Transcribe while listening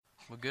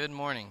Well, good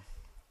morning.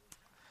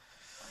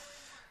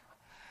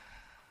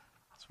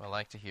 That's what I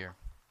like to hear.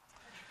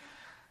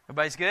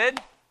 Everybody's good?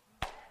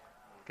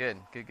 Good.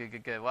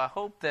 Well, I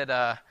hope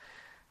that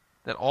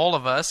all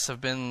of us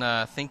have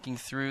been thinking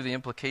through the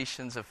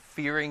implications of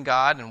fearing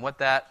God and what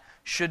that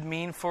should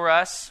mean for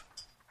us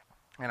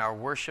and our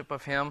worship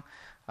of Him.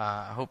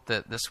 I hope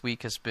that this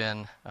week has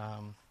been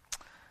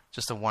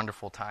just a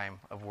wonderful time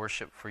of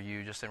worship for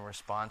you, just in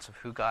response of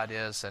who God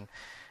is, and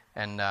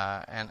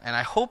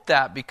I hope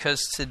that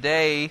because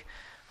today,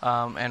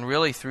 and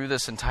really through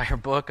this entire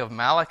book of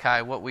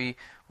Malachi, what we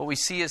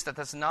see is that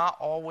that's not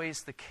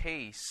always the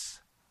case.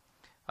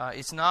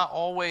 It's not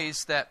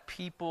always that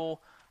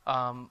people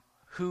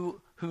who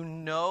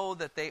know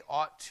that they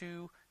ought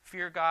to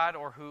fear God,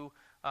 or who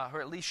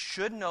at least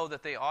should know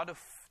that they ought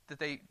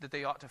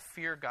to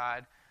fear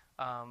God.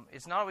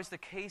 It's not always the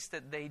case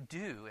that they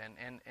do,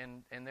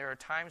 and there are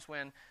times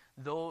when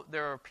though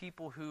there are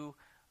people who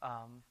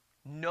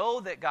know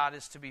that God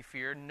is to be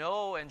feared,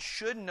 know and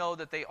should know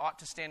that they ought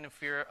to stand in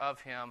fear of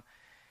Him,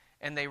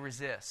 and they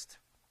resist.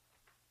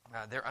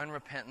 They're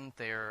unrepentant,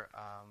 they're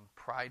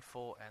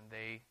prideful, and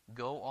they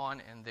go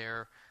on in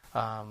their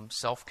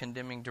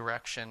self-condemning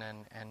direction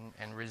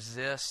and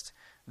resist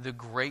the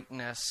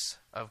greatness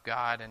of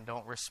God and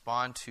don't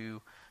respond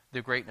to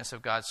the greatness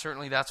of God.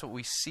 Certainly that's what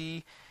we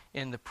see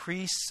in the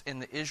priests, in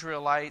the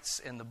Israelites,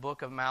 in the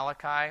book of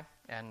Malachi,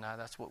 and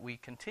that's what we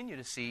continue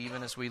to see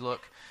even as we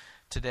look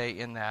today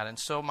in that. And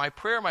so my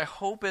prayer, my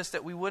hope is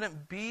that we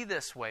wouldn't be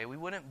this way. We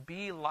wouldn't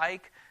be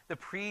like the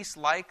priests,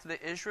 like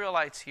the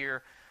Israelites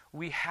here.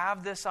 We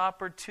have this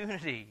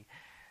opportunity,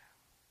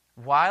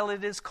 while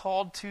it is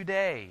called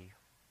today,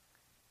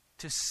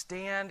 to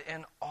stand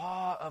in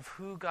awe of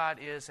who God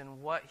is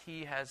and what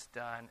He has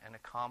done and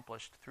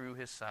accomplished through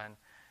His Son,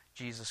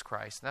 Jesus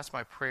Christ. And that's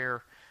my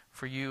prayer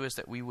for you, is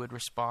that we would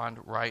respond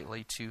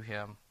rightly to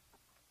Him.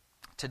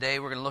 Today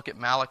we're going to look at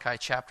Malachi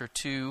chapter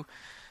 2,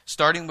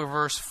 starting with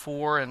verse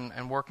 4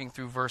 and working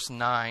through verse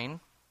 9.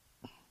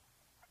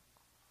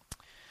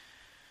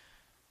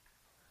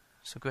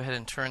 So go ahead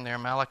and turn there,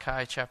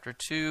 Malachi chapter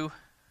 2.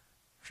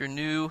 If you're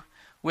new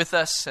with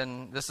us,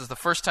 and this is the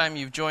first time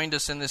you've joined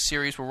us in this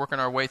series, we're working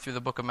our way through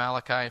the book of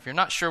Malachi. If you're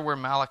not sure where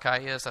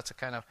Malachi is, that's a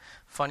kind of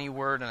funny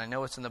word, and I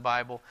know it's in the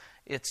Bible.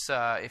 It's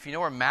if you know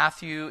where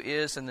Matthew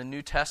is in the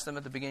New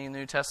Testament, the beginning of the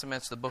New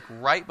Testament, it's the book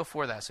right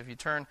before that. So if you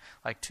turn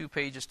like 2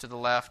 pages to the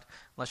left,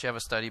 unless you have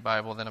a study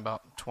Bible, then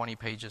about 20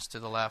 pages to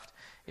the left,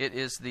 it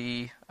is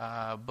the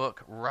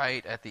book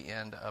right at the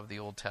end of the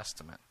Old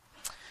Testament.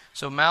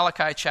 So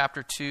Malachi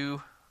chapter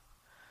 2,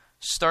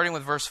 starting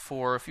with verse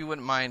 4, if you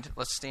wouldn't mind,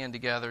 let's stand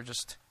together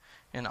just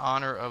in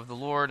honor of the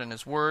Lord and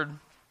His Word,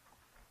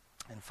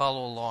 and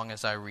follow along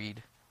as I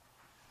read.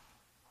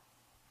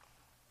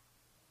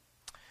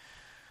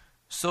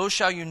 So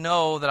shall you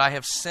know that I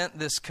have sent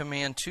this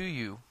command to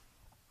you,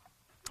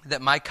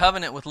 that my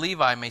covenant with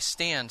Levi may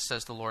stand,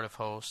 says the Lord of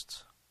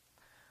hosts.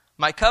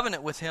 My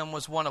covenant with him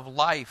was one of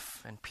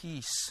life and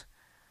peace,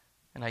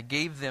 and I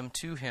gave them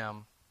to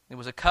him. It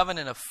was a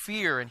covenant of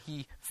fear, and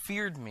he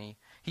feared me.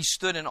 He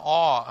stood in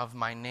awe of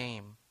my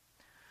name.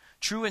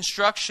 True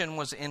instruction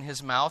was in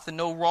his mouth, and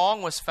no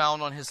wrong was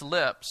found on his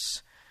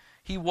lips.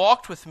 He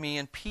walked with me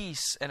in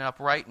peace and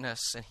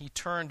uprightness, and he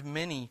turned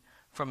many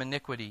from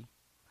iniquity.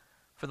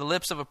 For the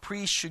lips of a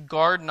priest should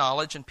guard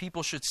knowledge, and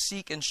people should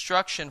seek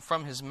instruction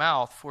from his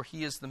mouth, for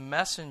he is the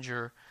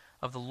messenger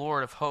of the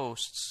Lord of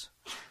hosts.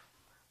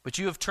 But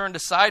you have turned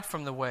aside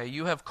from the way.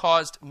 You have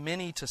caused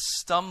many to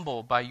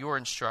stumble by your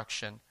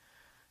instruction.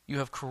 You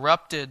have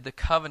corrupted the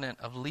covenant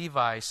of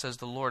Levi, says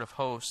the Lord of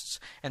hosts.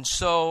 And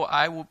so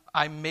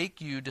I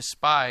make you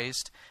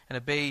despised and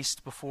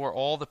abased before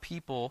all the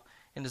people,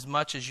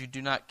 inasmuch as you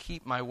do not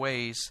keep my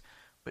ways,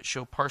 but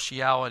show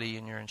partiality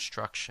in your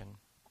instruction.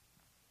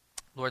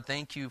 Lord,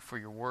 thank you for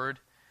your word.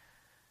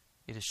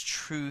 It is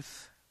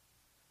truth.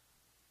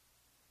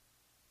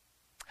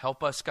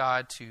 Help us,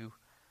 God, to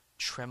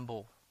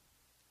tremble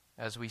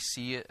as we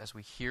see it, as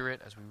we hear it,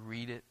 as we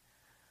read it.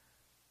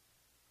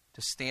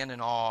 To stand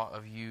in awe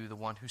of you, the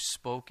one who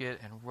spoke it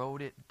and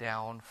wrote it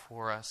down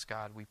for us,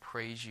 God. We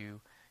praise you.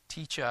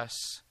 Teach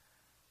us.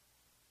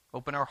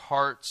 Open our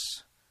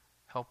hearts.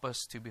 Help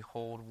us to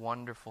behold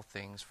wonderful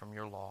things from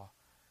your law.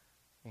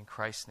 In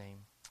Christ's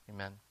name,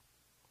 amen.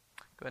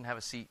 Go ahead and have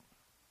a seat.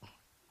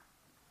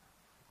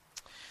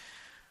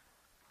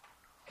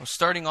 Well,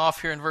 starting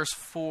off here in verse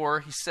 4,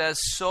 he says,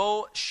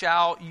 So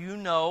shall you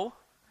know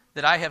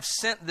that I have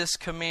sent this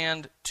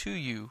command to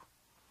you.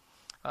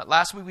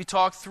 Last week we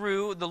talked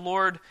through, the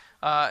Lord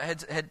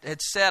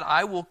had said,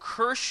 I will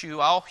curse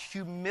you, I'll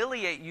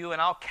humiliate you, and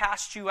I'll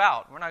cast you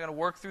out. We're not going to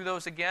work through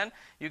those again.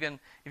 You can,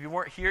 if you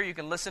weren't here, you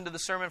can listen to the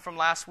sermon from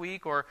last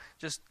week, or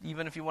just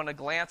even if you want to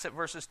glance at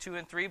verses 2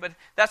 and 3. But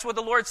that's what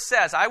the Lord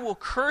says. I will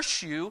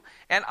curse you,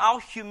 and I'll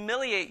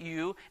humiliate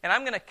you, and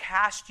I'm going to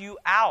cast you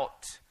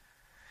out.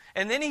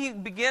 And then he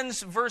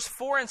begins verse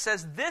 4 and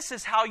says, this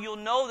is how you'll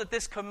know that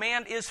this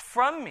command is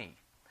from me.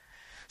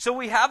 So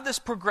we have this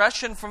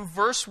progression from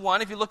verse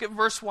 1. If you look at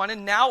verse 1,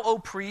 and now, O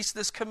priest,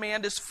 this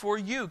command is for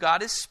you.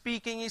 God is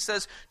speaking. He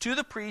says to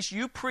the priest,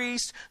 you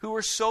priests who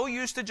are so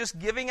used to just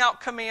giving out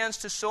commands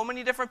to so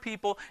many different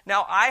people,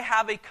 now I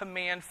have a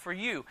command for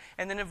you.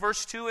 And then in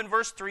verse 2 and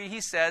verse 3, he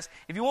says,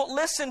 if you won't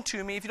listen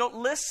to me, if you don't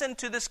listen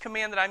to this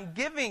command that I'm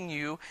giving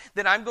you,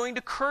 then I'm going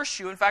to curse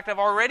you. In fact, I've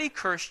already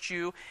cursed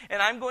you,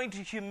 and I'm going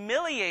to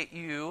humiliate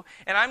you,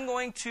 and I'm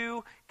going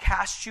to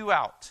cast you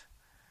out.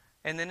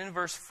 And then in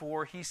verse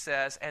 4, he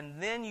says,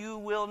 and then you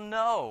will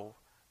know,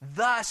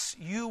 thus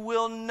you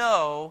will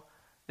know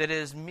that it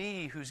is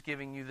me who's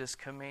giving you this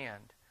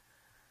command.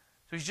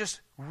 So he's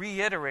just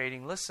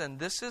reiterating, listen,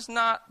 this is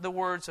not the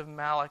words of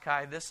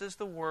Malachi, this is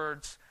the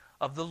words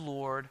of the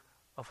Lord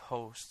of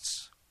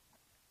hosts.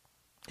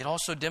 It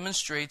also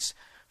demonstrates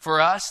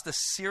for us the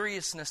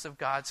seriousness of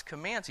God's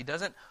commands. He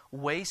doesn't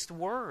waste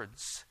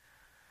words.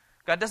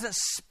 God doesn't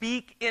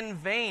speak in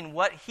vain.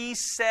 What He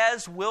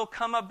says will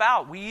come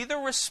about. We either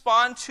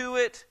respond to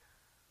it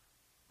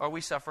or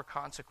we suffer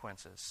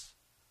consequences.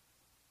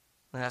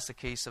 And that's the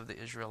case of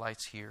the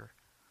Israelites here.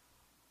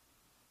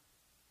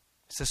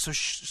 It says,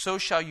 so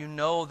shall you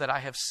know that I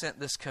have sent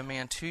this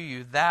command to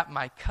you, that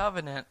my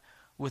covenant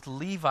with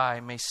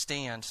Levi may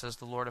stand, says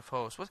the Lord of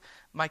hosts.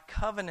 My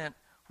covenant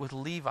with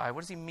Levi.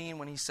 What does He mean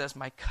when He says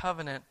my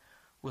covenant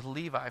with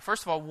Levi?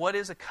 First of all, what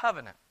is a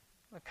covenant?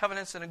 A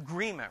covenant's an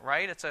agreement,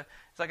 right? It's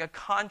like a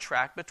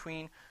contract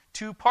between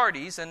two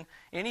parties, and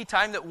any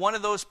time that one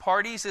of those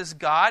parties is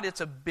God, it's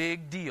a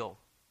big deal.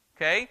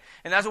 Okay?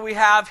 And that's what we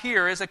have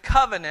here is a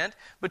covenant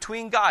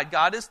between God.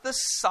 God is the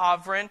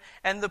sovereign,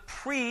 and the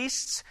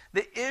priests,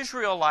 the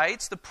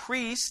Israelites, the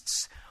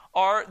priests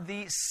are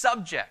the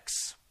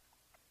subjects.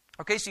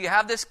 Okay, so you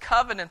have this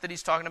covenant that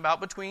he's talking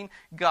about between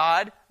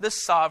God, the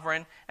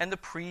sovereign, and the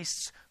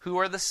priests who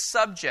are the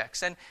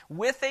subjects. And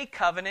with a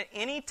covenant,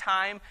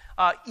 anytime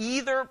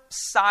either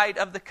side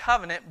of the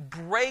covenant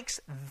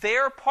breaks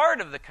their part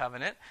of the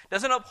covenant,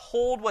 doesn't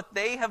uphold what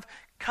they have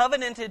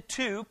covenanted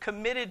to,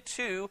 committed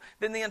to,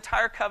 then the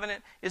entire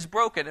covenant is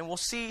broken. And we'll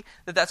see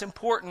that that's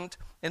important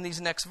in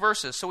these next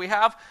verses. So we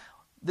have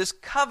this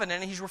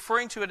covenant, and he's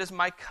referring to it as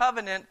my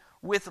covenant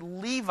with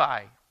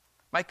Levi.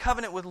 My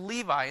covenant with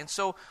Levi. And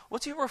so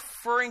what's he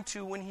referring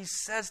to when he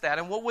says that?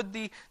 And what would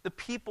the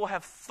people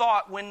have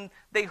thought when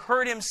they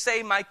heard him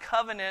say, my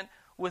covenant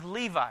with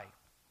Levi?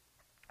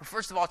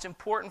 First of all, it's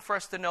important for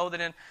us to know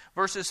that in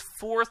verses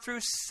 4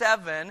 through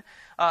 7,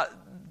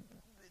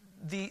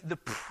 the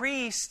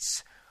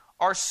priests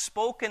are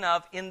spoken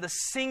of in the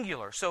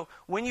singular. So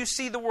when you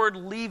see the word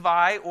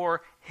Levi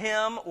or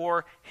him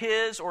or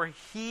his or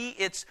he,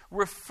 it's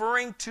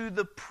referring to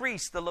the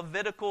priest, the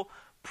Levitical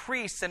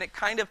priests, and it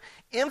kind of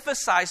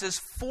emphasizes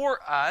for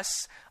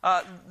us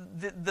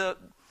the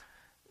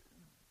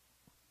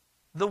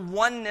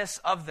oneness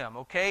of them,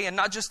 okay? And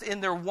not just in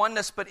their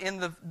oneness, but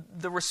in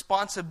the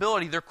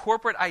responsibility, their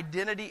corporate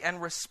identity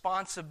and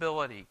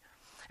responsibility.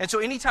 And so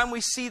anytime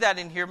we see that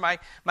in here, my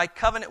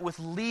covenant with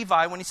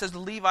Levi, when he says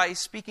Levi, he's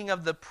speaking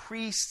of the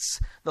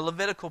priests, the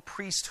Levitical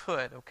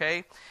priesthood,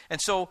 okay? And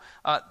so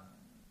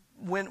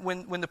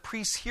when the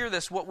priests hear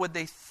this, what would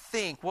they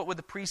think? What would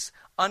the priests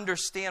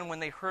understand when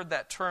they heard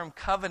that term,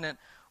 covenant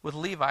with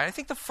Levi? I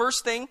think the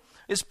first thing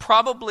is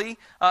probably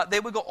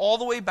they would go all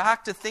the way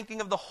back to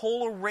thinking of the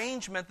whole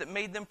arrangement that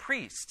made them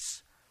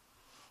priests.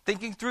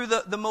 Thinking through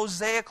the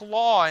Mosaic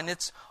law and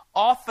its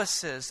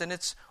offices and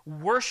its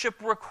worship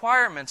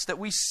requirements that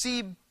we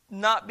see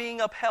not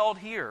being upheld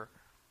here.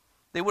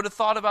 They would have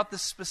thought about the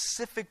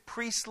specific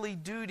priestly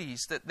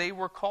duties that they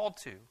were called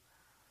to.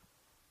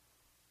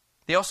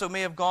 They also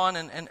may have gone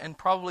and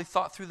probably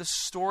thought through the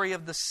story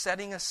of the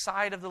setting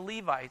aside of the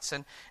Levites.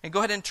 And go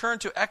ahead and turn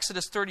to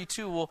Exodus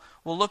 32. We'll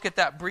look at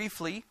that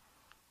briefly.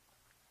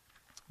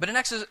 But in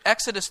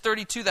Exodus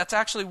 32, that's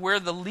actually where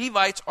the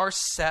Levites are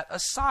set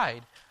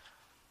aside.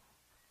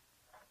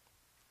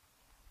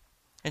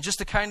 And just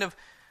to kind of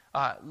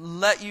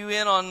let you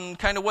in on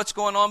kind of what's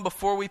going on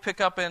before we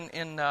pick up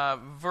in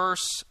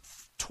verse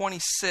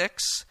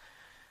 26.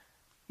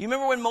 You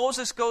remember when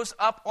Moses goes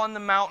up on the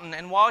mountain,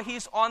 and while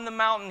he's on the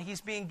mountain, he's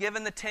being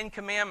given the 10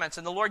 Commandments,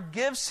 and the Lord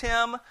gives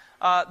him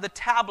the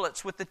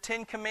tablets with the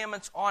 10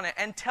 Commandments on it,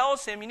 and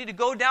tells him, you need to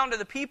go down to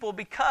the people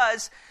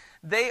because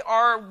they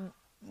are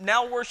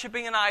now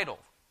worshiping an idol.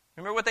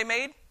 Remember what they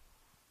made?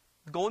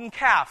 The golden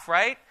calf,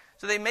 right?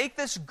 So they make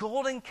this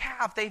golden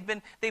calf.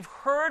 They've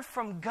heard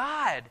from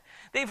God.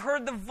 They've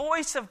heard the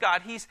voice of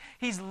God.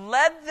 He's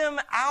led them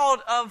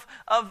out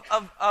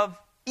of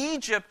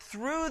Egypt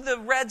through the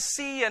Red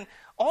Sea and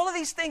all of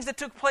these things that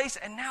took place,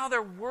 and now they're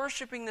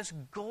worshiping this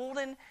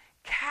golden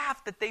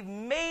calf that they've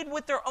made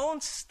with their own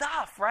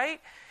stuff,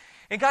 right?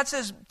 And God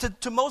says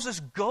to Moses,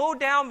 go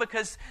down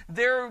because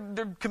they're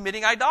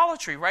committing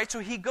idolatry, right? So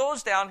he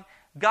goes down.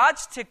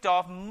 God's ticked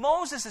off.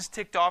 Moses is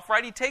ticked off,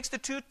 right? He takes the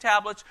 2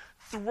 tablets,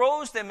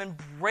 throws them, and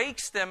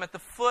breaks them at the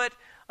foot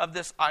of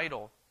this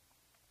idol.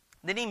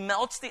 Then he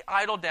melts the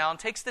idol down,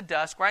 takes the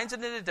dust, grinds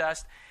it into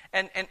dust,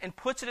 and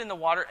puts it in the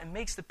water and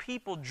makes the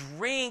people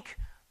drink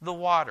the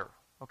water.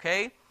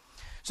 Okay?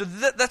 So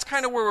that's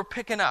kind of where we're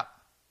picking up.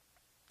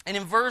 And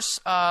in verse,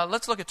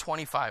 let's look at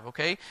 25,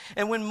 okay?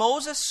 And when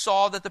Moses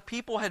saw that the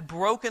people had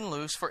broken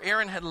loose, for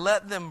Aaron had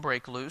let them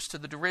break loose to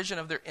the derision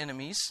of their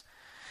enemies,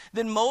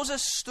 then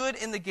Moses stood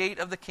in the gate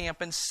of the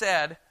camp and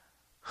said,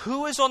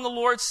 "Who is on the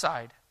Lord's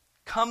side?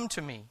 Come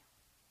to me."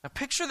 Now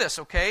picture this,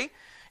 okay?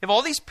 If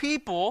all these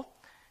people,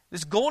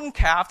 this golden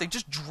calf, they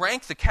just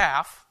drank the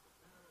calf.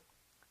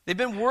 They've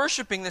been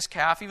worshiping this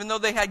calf, even though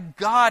they had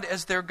God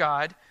as their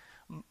God.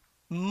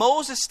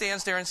 Moses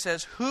stands there and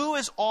says, "Who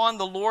is on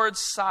the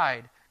Lord's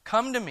side?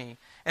 Come to me."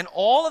 And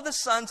all of the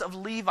sons of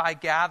Levi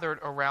gathered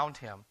around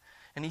him.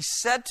 And he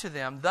said to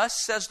them,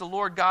 "Thus says the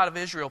Lord God of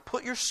Israel,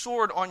 put your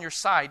sword on your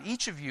side,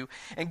 each of you,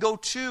 and go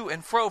to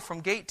and fro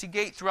from gate to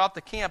gate throughout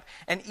the camp,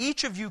 and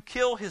each of you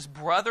kill his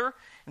brother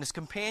and his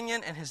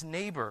companion and his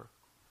neighbor."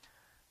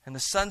 And the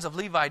sons of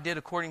Levi did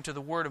according to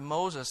the word of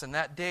Moses. And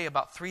that day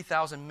about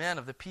 3,000 men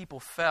of the people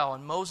fell.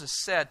 And Moses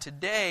said,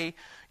 "Today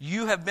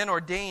you have been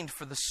ordained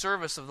for the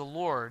service of the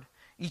Lord,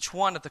 each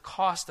one at the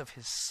cost of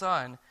his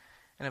son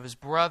and of his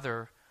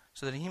brother,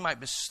 so that he might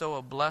bestow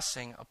a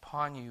blessing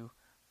upon you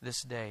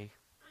this day."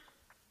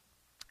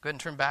 Go ahead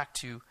and turn back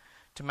to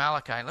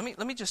Malachi.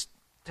 Let me just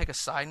take a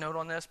side note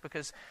on this,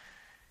 because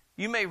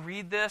you may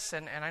read this,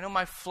 and I know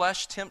my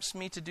flesh tempts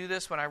me to do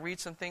this when I read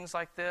some things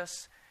like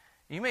this.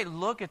 You may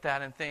look at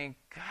that and think,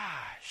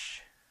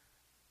 gosh,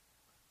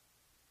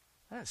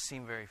 that doesn't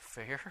seem very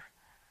fair.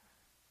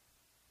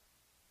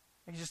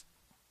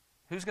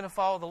 Who's going to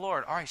follow the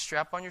Lord? All right,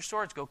 strap on your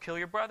swords. Go kill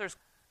your brothers.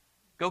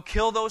 Go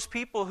kill those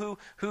people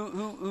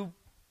who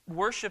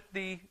worship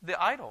the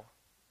idol.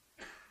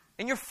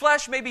 And your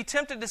flesh may be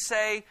tempted to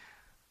say,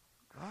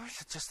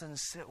 gosh, it just doesn't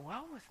sit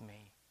well with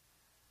me.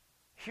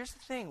 Here's the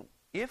thing.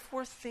 If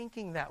we're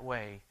thinking that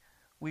way,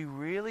 we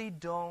really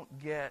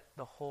don't get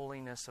the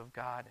holiness of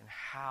God and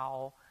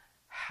how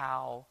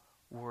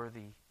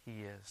worthy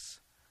He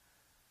is.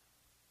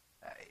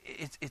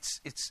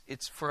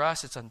 It's for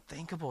us, it's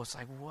unthinkable. It's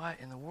like, what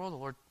in the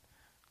world?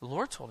 The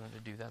Lord told him to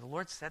do that. The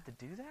Lord said to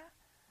do that?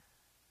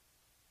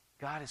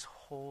 God is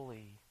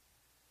holy.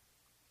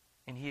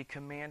 And He had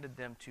commanded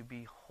them to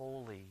be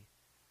holy.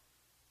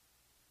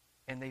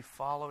 And they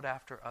followed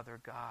after other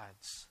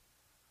gods.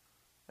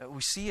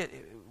 We see it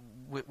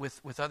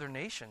with other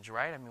nations,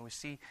 right? I mean, we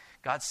see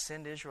God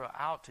send Israel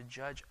out to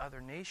judge other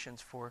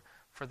nations for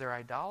their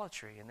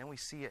idolatry. And then we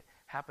see it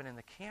happen in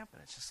the camp,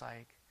 and it's just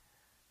like,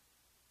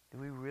 do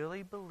we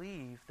really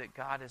believe that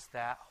God is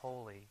that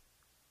holy?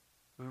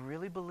 Do we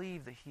really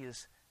believe that He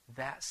is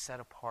that set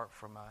apart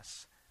from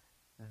us,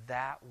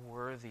 that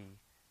worthy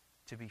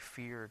to be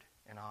feared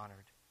and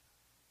honored?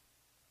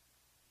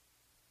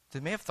 They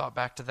may have thought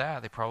back to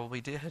that. They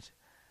probably did.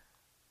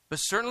 But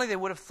certainly they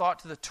would have thought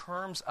to the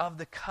terms of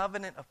the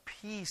covenant of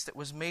peace that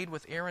was made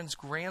with Aaron's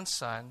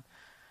grandson,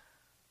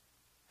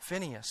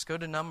 Phinehas. Go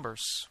to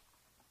Numbers.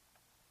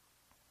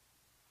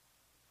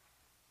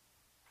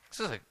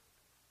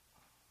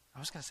 I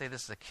was going to say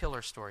this is a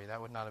killer story.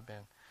 That would not have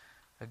been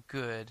a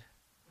good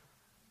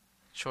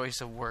choice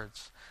of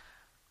words.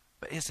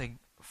 But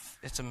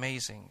it's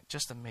amazing.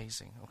 Just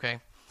amazing,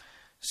 okay?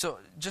 So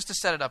just to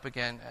set it up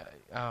again,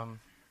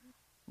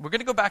 we're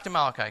going to go back to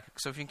Malachi.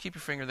 So if you can keep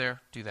your finger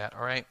there, do that,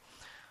 all right?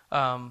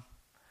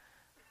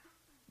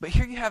 But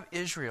here you have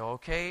Israel,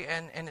 okay?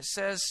 And it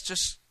says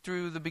just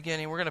through the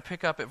beginning, we're going to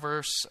pick up at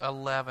verse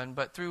 11,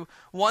 but through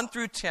 1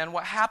 through 10,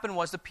 what happened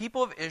was the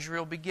people of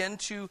Israel began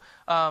to,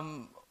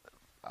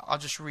 I'll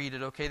just read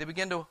it, okay? They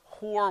began to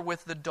whore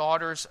with the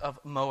daughters of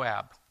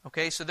Moab.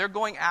 Okay, so they're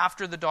going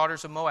after the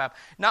daughters of Moab.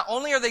 Not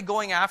only are they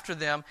going after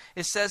them,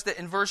 it says that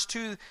in verse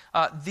 2,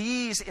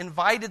 these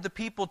invited the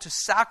people to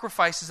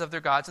sacrifices of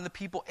their gods, and the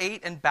people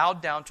ate and bowed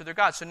down to their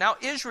gods. So now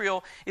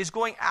Israel is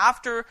going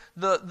after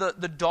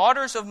the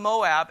daughters of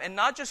Moab, and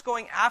not just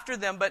going after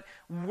them, but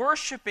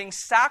worshiping,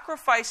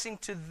 sacrificing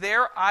to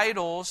their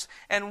idols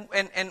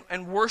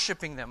and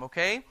worshiping them,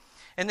 okay?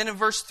 And then in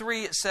verse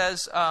 3 it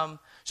says,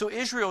 so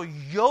Israel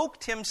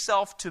yoked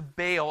himself to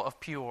Baal of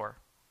Peor.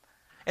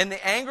 And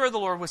the anger of the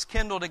Lord was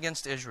kindled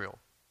against Israel.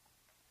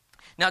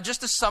 Now,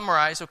 just to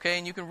summarize, okay,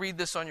 and you can read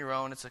this on your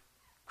own. It's a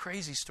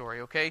crazy story,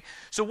 okay?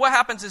 So what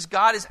happens is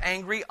God is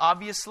angry,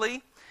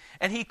 obviously,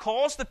 and He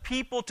calls the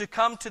people to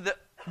come to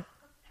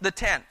the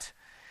tent.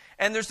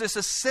 And there's this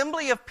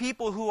assembly of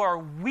people who are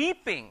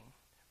weeping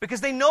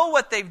because they know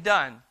what they've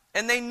done.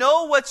 And they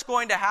know what's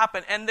going to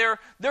happen. And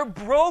they're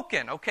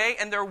broken, okay?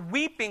 And they're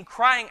weeping,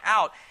 crying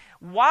out.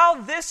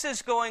 While this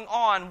is going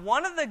on,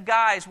 one of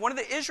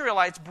the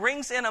Israelites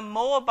brings in a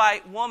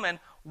Moabite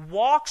woman,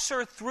 walks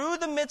her through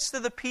the midst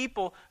of the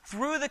people,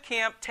 through the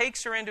camp,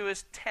 takes her into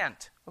his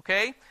tent.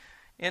 Okay?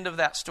 End of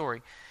that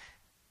story.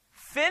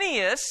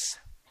 Phinehas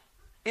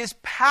is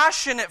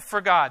passionate for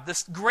God.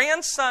 This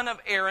grandson of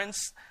Aaron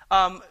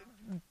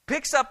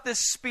picks up this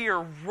spear,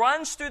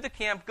 runs through the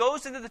camp,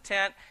 goes into the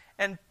tent,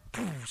 and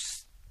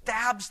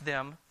stabs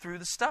them through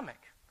the stomach.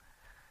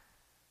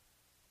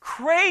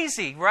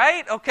 Crazy,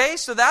 right? Okay,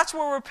 so that's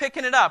where we're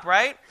picking it up,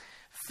 right?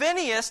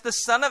 Phinehas, the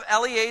son of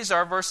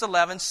Eleazar, verse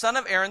 11, son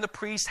of Aaron the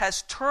priest,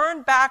 has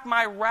turned back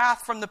my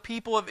wrath from the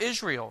people of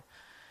Israel.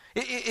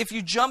 If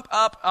you jump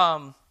up,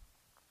 how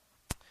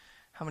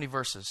many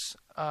verses?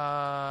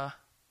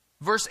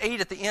 Verse 8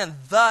 at the end,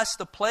 thus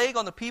the plague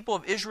on the people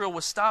of Israel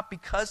was stopped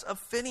because of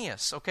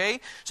Phinehas, okay?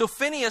 So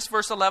Phinehas,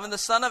 verse 11, the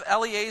son of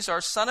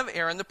Eleazar, son of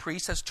Aaron the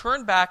priest, has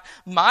turned back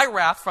my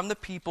wrath from the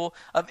people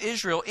of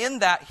Israel in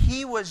that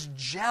he was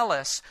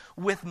jealous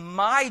with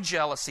my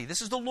jealousy.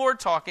 This is the Lord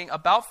talking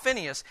about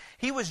Phinehas.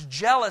 He was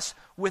jealous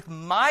with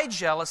my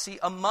jealousy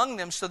among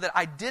them so that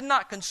I did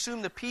not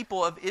consume the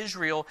people of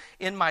Israel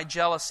in my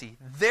jealousy.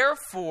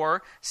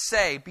 Therefore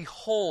say,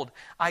 behold,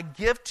 I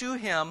give to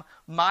him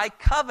my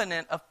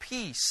covenant of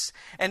peace,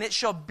 and it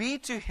shall be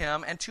to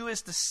him and to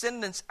his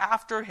descendants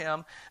after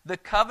him the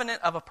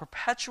covenant of a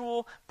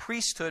perpetual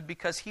priesthood,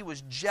 because he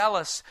was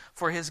jealous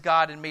for his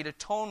God and made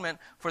atonement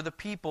for the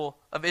people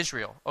of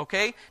Israel.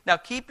 Okay? Now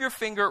keep your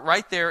finger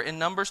right there in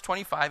Numbers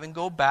 25 and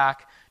go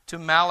back to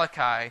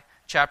Malachi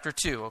chapter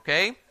 2,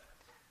 okay?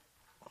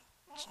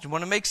 You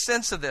want to make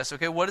sense of this,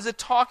 okay? What is it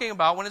talking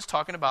about when it's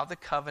talking about the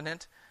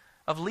covenant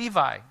of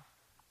Levi?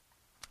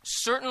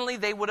 Certainly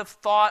they would have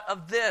thought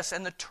of this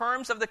and the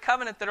terms of the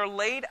covenant that are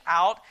laid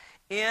out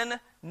in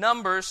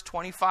Numbers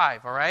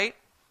 25, all right?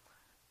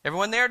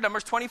 Everyone there?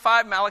 Numbers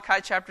 25,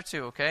 Malachi chapter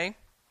 2, okay?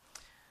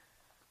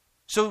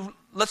 So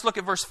let's look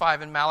at verse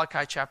 5 in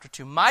Malachi chapter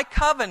 2. My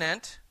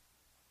covenant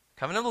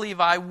of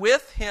Levi,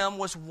 with him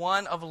was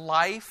one of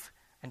life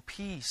and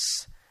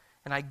peace,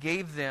 and I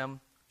gave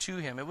them to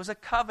him. It was a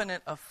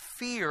covenant of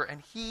fear,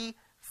 and he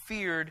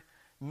feared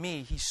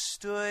me. He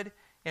stood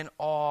in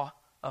awe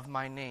of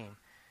my name.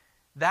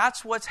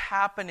 That's what's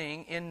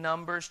happening in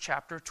Numbers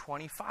chapter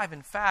 25.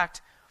 In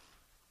fact,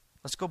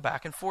 let's go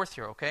back and forth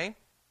here, okay?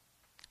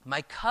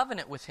 My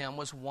covenant with him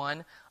was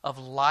one of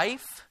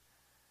life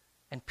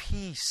and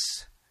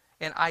peace,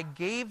 and I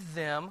gave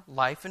them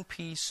life and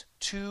peace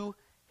to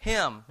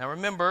him. Now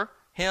remember,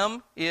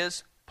 him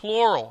is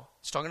plural.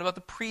 It's talking about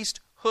the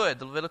priesthood,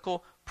 the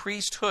Levitical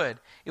priesthood.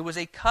 It was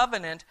a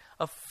covenant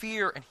of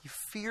fear, and he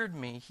feared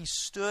me. He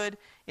stood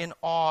in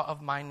awe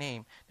of my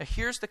name. Now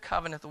here's the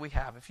covenant that we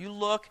have. If you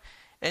look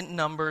at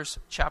Numbers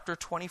chapter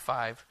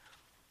 25,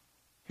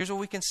 here's what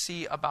we can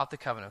see about the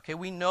covenant. Okay,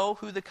 we know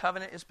who the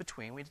covenant is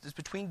between. It's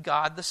between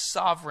God, the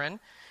sovereign,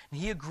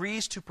 and he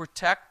agrees to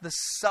protect the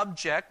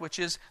subject, which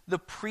is the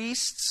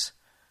priests.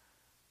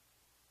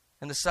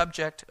 And the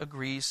subject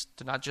agrees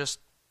to not just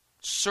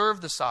serve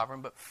the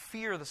sovereign, but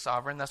fear the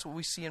sovereign. That's what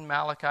we see in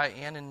Malachi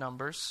and in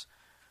Numbers.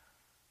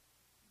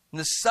 And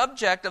the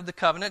subject of the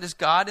covenant is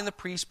God and the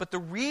priest, but the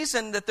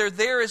reason that they're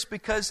there is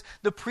because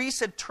the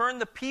priests had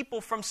turned the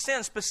people from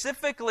sin,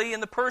 specifically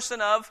in the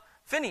person of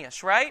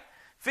Phinehas, right?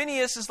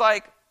 Phinehas is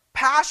like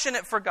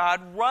passionate for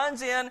God,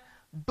 runs in,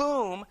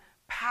 boom,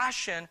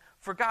 passion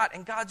for God.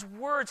 And God's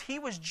words, he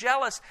was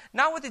jealous,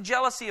 not with the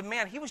jealousy of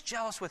man, he was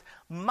jealous with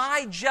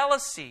my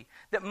jealousy,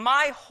 that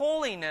my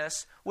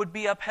holiness would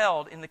be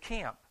upheld in the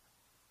camp.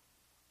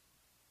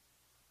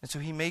 And so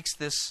he makes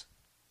this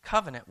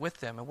covenant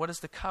with them. And what is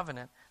the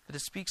covenant that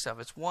it speaks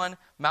of? It's one,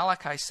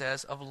 Malachi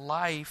says, of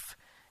life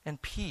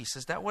and peace.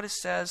 Is that what it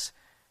says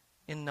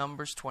in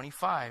Numbers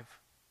 25?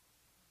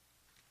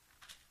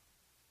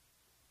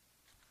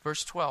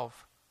 Verse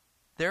 12.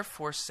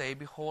 Therefore say,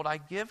 behold, I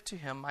give to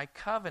him my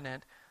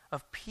covenant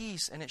of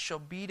peace, and it shall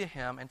be to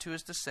him and to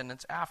his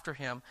descendants after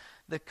him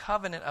the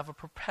covenant of a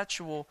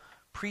perpetual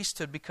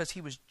priesthood, because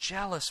he was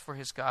jealous for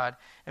his God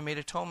and made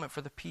atonement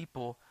for the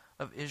people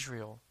of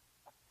Israel.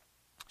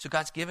 So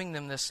God's giving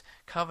them this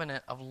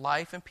covenant of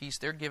life and peace.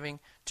 They're giving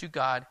to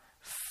God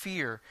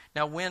fear.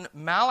 Now when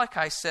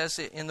Malachi says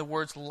it in the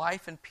words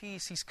life and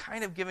peace, he's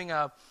kind of giving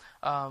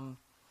an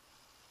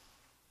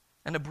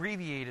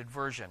abbreviated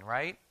version,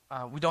 right?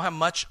 We don't have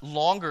much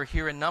longer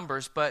here in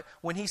Numbers, but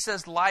when he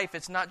says life,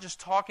 it's not just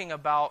talking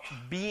about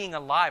being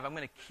alive. I'm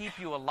going to keep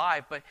you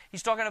alive, but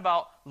he's talking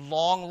about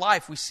long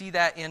life. We see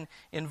that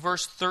in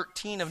verse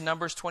 13 of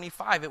Numbers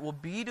 25. It will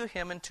be to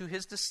him and to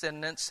his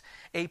descendants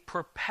a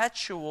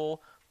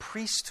perpetual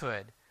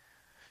priesthood.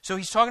 So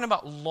he's talking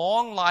about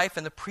long life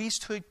and the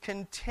priesthood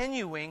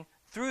continuing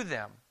through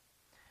them.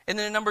 And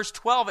then in Numbers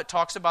 12, it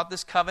talks about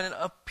this covenant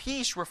of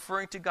peace,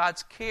 referring to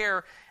God's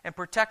care and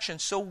protection.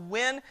 So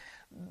when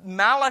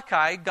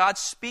Malachi, God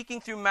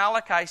speaking through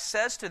Malachi,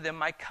 says to them,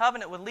 my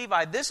covenant with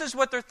Levi, this is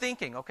what they're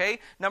thinking, okay?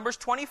 Numbers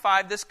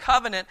 25, this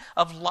covenant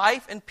of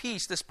life and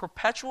peace, this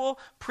perpetual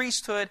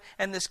priesthood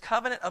and this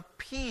covenant of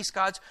peace,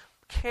 God's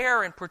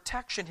care and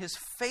protection, his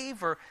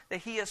favor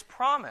that he has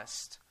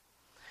promised.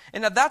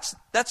 And now that's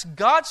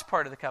God's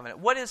part of the covenant.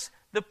 What is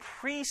the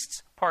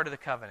priest's part of the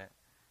covenant?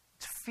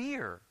 It's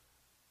fear.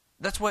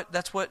 That's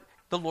what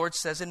the Lord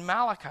says in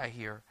Malachi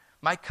here.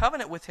 My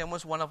covenant with him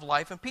was one of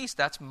life and peace.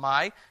 That's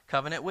my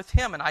covenant with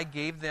him, and I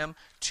gave them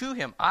to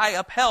him. I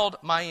upheld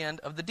my end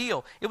of the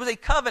deal. It was a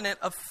covenant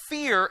of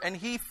fear, and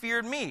he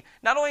feared me.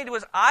 Not only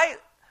was I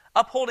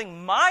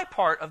upholding my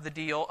part of the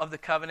deal of the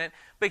covenant,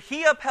 but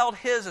he upheld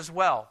his as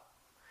well.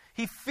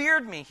 He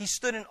feared me. He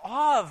stood in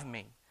awe of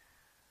me.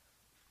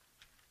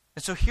 And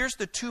And so here's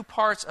the two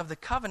parts of the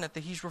covenant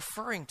that he's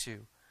referring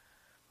to.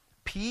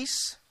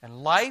 Peace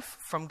and life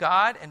from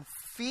God and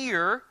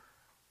fear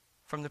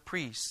from the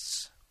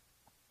priests.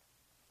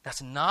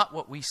 That's not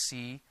what we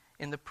see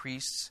in the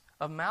priests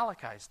of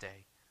Malachi's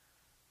day.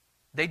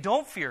 They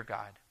don't fear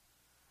God.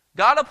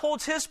 God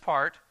upholds his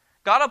part.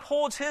 God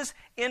upholds his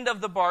end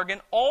of the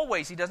bargain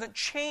always. He doesn't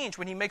change.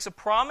 When he makes a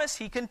promise,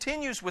 he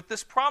continues with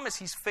this promise.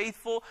 He's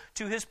faithful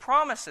to his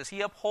promises.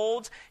 He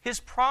upholds his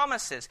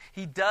promises.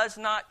 He does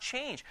not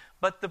change.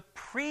 But the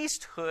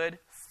priesthood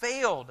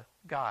failed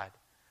God.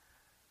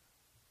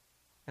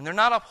 And they're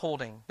not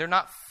upholding. They're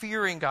not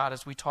fearing God,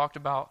 as we talked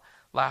about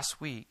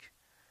last week.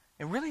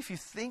 And really, if you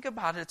think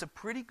about it, it's a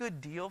pretty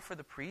good deal for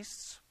the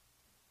priests.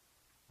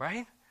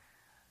 Right?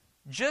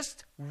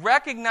 Just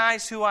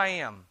recognize who I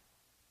am.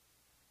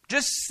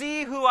 Just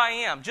see who I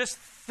am. Just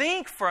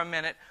think for a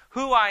minute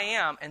who I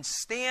am and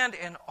stand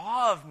in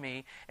awe of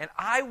me, and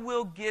I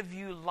will give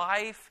you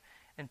life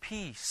and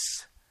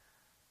peace.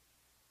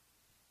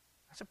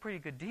 That's a pretty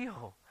good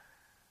deal.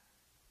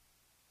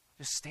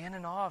 Just stand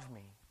in awe of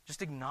me.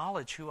 Just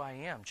acknowledge who I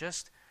am.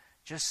 Just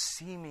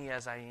see me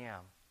as I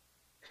am.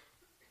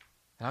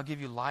 And I'll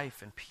give you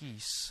life and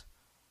peace.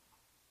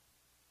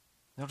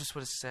 Notice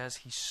what it says.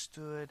 He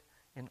stood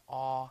in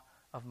awe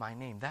of my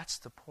name. That's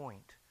the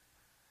point.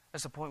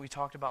 That's the point we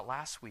talked about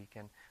last week.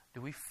 And do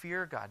we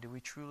fear God? Do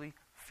we truly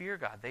fear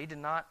God? They did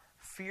not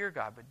fear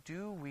God, but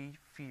do we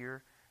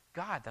fear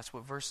God? That's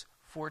what verse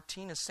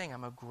 14 is saying.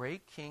 I'm a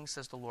great king,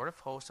 says the Lord of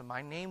hosts, and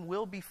my name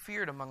will be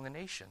feared among the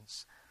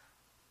nations.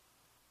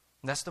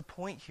 And that's the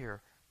point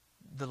here.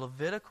 The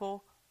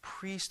Levitical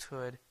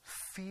priesthood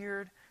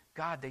feared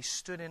God. They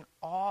stood in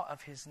awe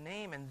of his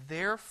name, and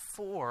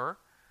therefore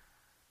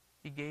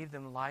he gave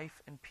them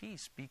life and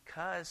peace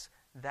because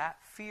that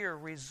fear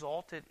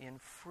resulted in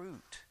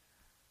fruit.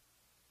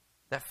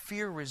 That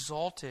fear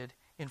resulted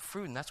in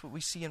fruit, and that's what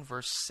we see in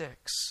verse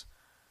 6.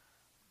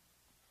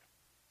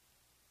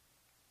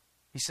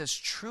 He says,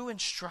 true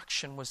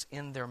instruction was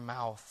in their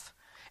mouth,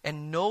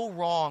 and no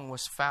wrong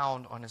was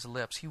found on his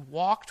lips. He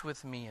walked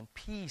with me in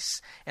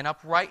peace and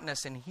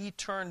uprightness, and he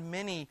turned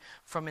many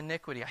from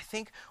iniquity. I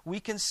think we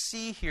can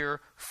see here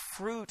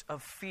fruit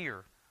of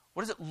fear.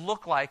 What does it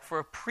look like for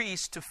a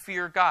priest to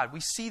fear God?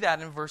 We see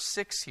that in verse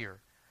 6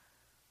 here.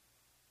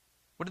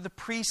 What did the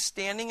priest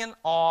standing in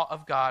awe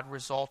of God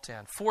result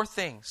in? 4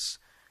 things.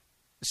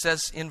 It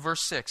says in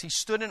verse 6, he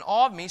stood in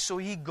awe of me, so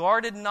he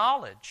guarded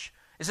knowledge.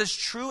 It says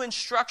true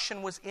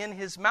instruction was in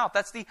his mouth.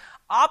 That's the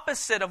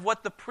opposite of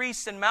what the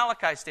priests in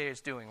Malachi's day is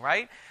doing,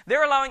 right?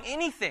 They're allowing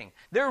anything.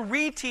 They're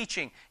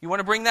reteaching. You want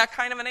to bring that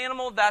kind of an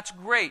animal? That's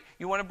great.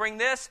 You want to bring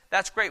this?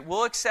 That's great.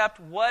 We'll accept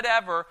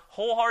whatever.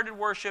 Wholehearted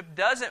worship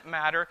doesn't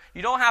matter.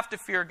 You don't have to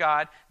fear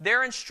God.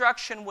 Their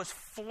instruction was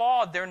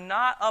flawed. They're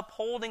not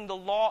upholding the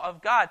law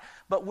of God.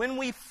 But when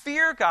we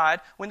fear God,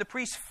 when the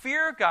priests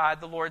fear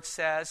God, the Lord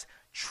says,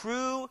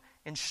 true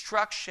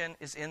instruction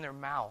is in their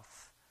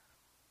mouth.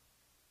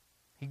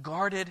 He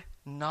guarded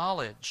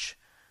knowledge.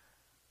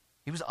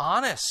 He was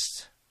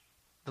honest.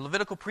 The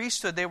Levitical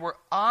priesthood, they were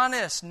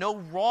honest. No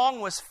wrong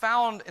was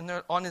found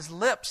on his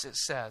lips, it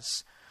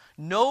says.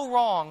 No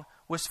wrong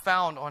was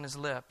found on his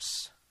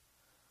lips.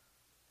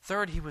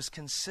 Third, he was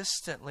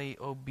consistently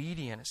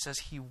obedient. It says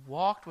he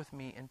walked with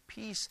me in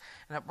peace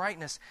and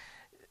uprightness.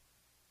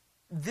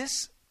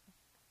 This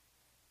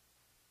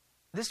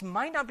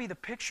might not be the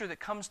picture that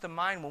comes to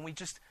mind when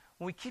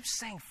we keep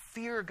saying,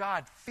 fear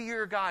God,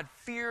 fear God,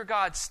 fear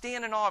God,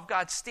 stand in awe of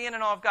God, stand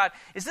in awe of God.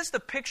 Is this the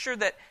picture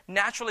that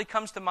naturally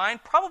comes to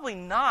mind? Probably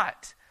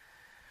not.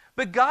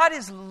 But God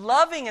is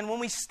loving, and when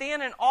we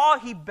stand in awe,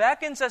 he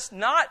beckons us,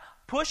 not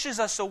pushes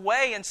us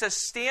away and says,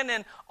 stand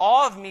in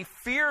awe of me,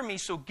 fear me,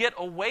 so get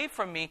away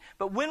from me.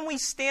 But when we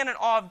stand in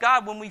awe of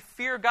God, when we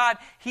fear God,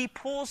 he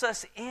pulls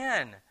us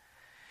in.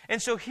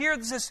 And so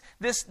here's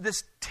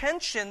this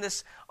tension,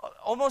 this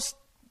almost,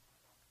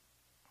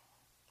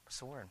 what's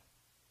the word?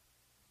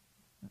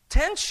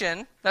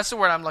 Tension, that's the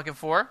word I'm looking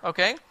for,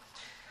 okay?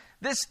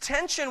 This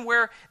tension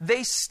where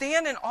they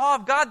stand in awe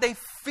of God, they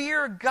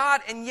fear God,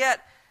 and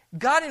yet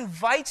God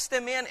invites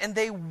them in and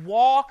they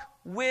walk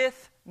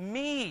with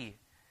me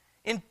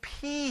in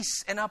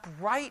peace and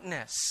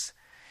uprightness.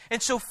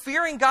 And so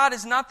fearing God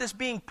is not this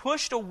being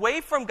pushed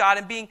away from God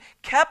and being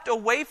kept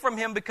away from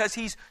him because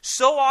he's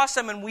so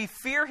awesome and we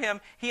fear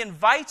him. He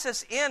invites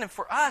us in, and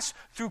for us,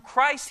 through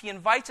Christ, he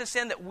invites us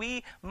in that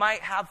we might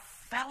have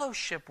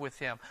fellowship with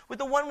him. With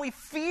the one we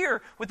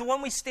fear, with the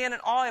one we stand in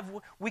awe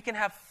of, we can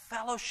have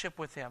fellowship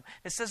with him.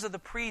 It says of the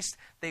priest,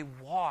 they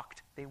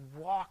walked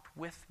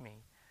with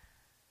me.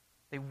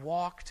 They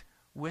walked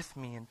with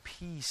me in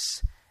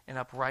peace and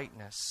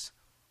uprightness.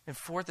 And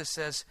fourth, it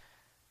says,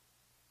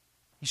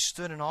 he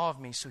stood in awe of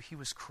me, so he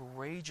was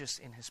courageous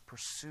in his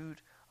pursuit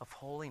of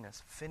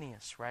holiness.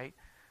 Phinehas, right?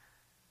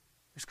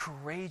 He was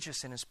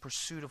courageous in his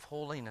pursuit of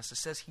holiness. It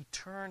says he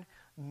turned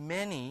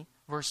many,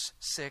 verse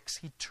 6,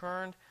 he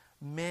turned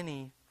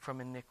many from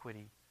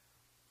iniquity.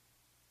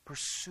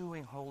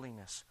 Pursuing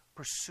holiness,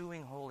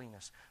 Pursuing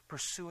holiness.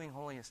 Pursuing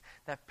holiness.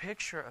 That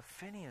picture of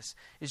Phinehas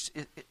is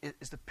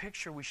the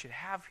picture we should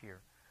have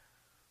here.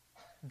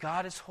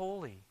 God is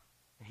holy,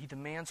 and He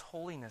demands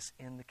holiness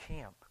in the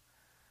camp.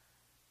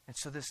 And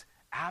so this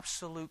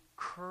absolute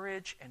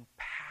courage and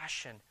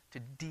passion to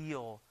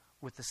deal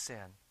with the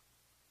sin.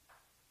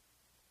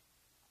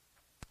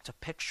 It's a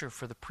picture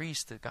for the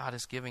priest that God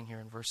is giving here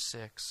in verse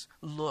 6.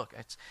 Look,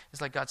 it's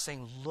like God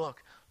saying,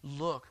 look,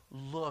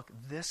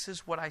 this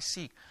is what I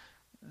seek.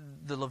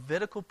 The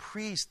Levitical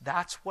priest,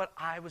 that's what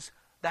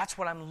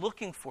I'm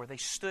looking for. They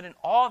stood in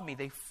awe of me.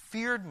 They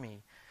feared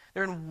me.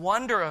 They're in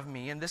wonder of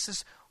me. And this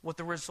is what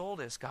the result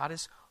is. God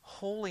is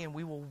holy, and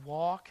we will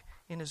walk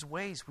in His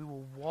ways. We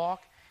will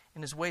walk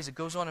in His ways. It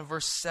goes on in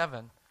verse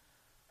 7.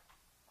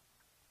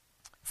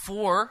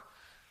 For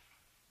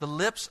the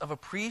lips of a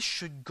priest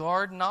should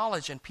guard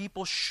knowledge, and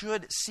people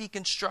should seek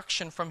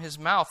instruction from his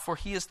mouth, for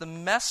he is the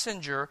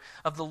messenger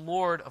of the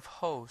Lord of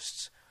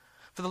hosts.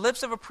 For the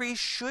lips of a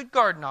priest should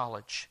guard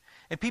knowledge,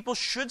 and people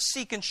should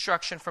seek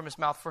instruction from his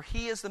mouth, for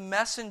he is the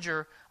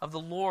messenger of the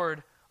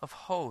Lord of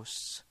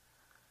hosts.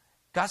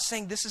 God's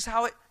saying this is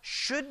how it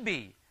should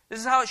be. This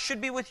is how it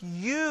should be with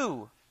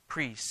you,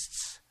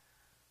 priests.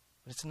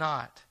 But it's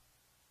not.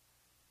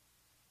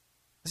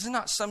 This is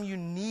not some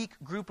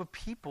unique group of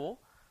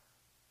people.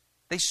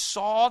 They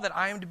saw that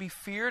I am to be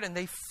feared, and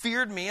they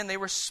feared me, and they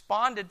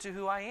responded to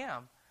who I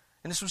am.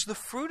 And this was the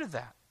fruit of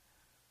that.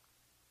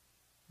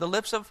 The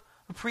lips of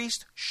a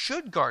priest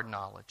should guard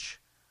knowledge.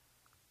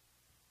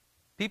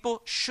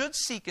 People should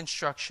seek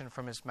instruction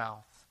from his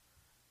mouth.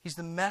 He's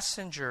the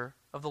messenger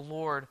of the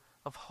Lord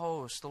of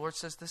hosts. The Lord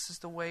says this is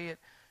the way it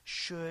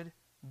should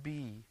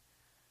be.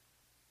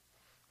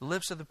 The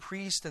lips of the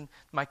priest and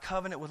my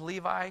covenant with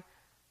Levi,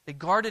 they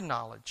guarded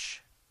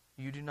knowledge.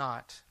 You do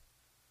not.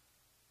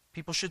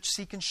 People should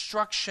seek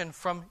instruction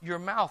from your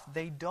mouth.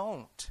 They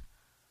don't.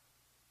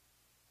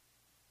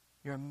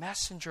 You're a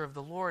messenger of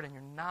the Lord, and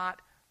you're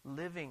not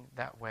living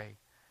that way.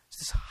 It's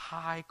this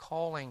high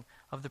calling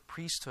of the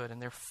priesthood,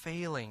 and they're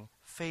failing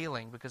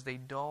because they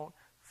don't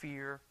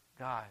fear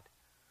God.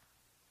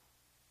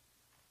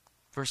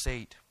 Verse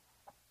 8.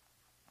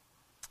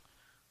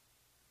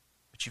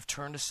 But you've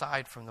turned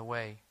aside from the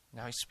way.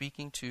 Now he's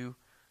speaking to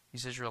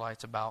these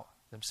Israelites about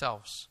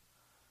themselves.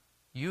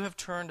 You have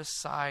turned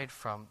aside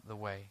from the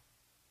way.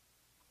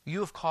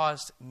 You have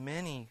caused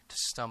many to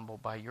stumble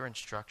by your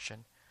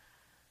instruction.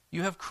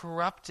 You have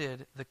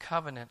corrupted the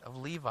covenant of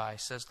Levi,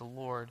 says the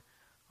Lord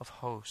of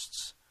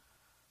hosts.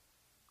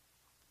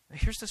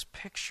 Here's this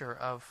picture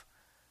of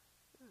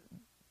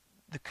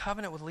the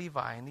covenant with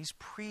Levi and these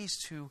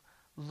priests who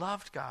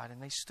loved God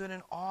and they stood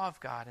in awe of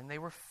God and they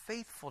were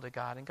faithful to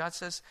God. And God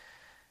says,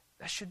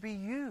 that should be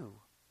you.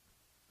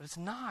 But it's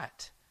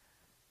not.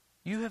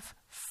 You have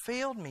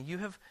failed me. You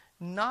have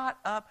not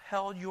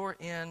upheld your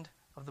end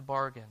of the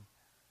bargain.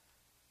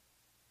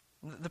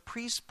 The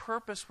priest's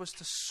purpose was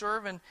to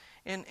serve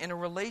in a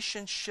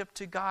relationship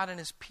to God and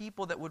His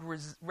people that would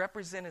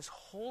represent His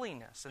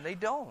holiness. And they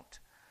don't.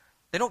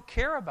 They don't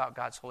care about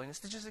God's holiness.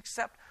 They just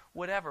accept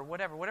whatever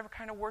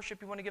kind of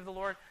worship you want to give the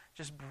Lord,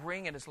 just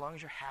bring it as long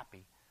as you're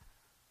happy.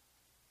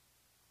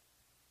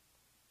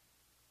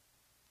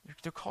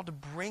 They're called to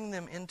bring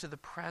them into the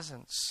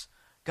presence,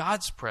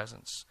 God's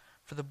presence,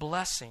 for the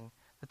blessing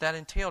that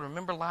entailed.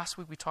 Remember last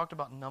week we talked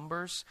about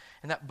Numbers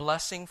and that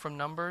blessing from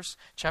Numbers.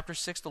 Chapter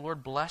 6, the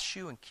Lord bless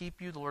you and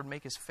keep you. The Lord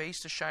make His face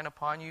to shine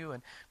upon you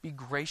and be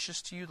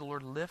gracious to you. The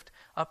Lord lift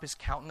up His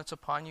countenance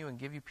upon you and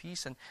give you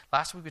peace. And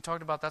last week we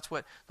talked about that's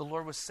what the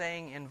Lord was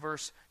saying in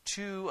verse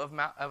 2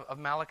 of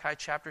Malachi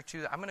chapter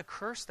 2. I'm going to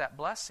curse that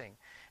blessing.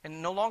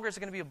 And no longer is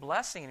it going to be a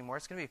blessing anymore.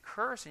 It's going to be a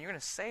curse, and you're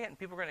going to say it, and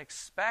people are going to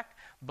expect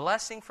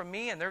blessing from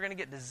me, and they're going to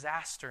get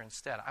disaster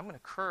instead. I'm going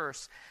to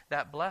curse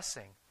that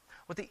blessing.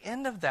 At the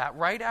end of that,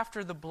 right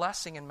after the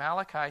blessing in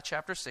Malachi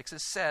chapter 6,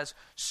 it says,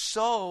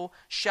 so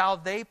shall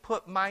they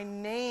put my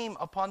name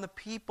upon the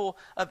people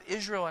of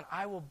Israel, and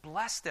I will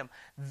bless them.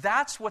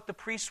 That's what the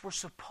priests were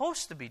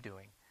supposed to be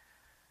doing.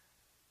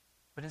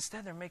 But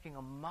instead, they're making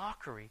a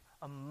mockery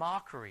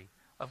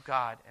of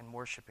God and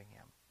worshiping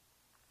Him.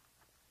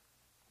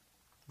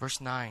 Verse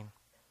 9.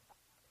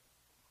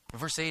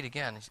 Verse 8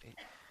 again.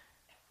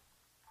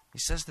 He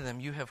says to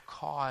them, you have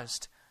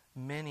caused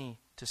many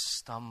to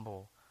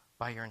stumble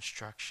by your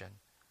instruction.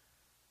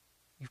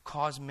 You've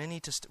caused many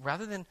to,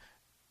 rather than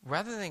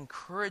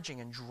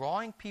encouraging and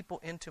drawing people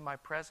into my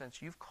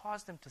presence, you've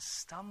caused them to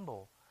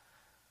stumble.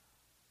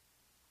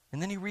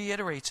 And then he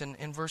reiterates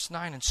in verse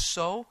 9, and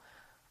so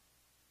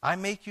I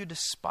make you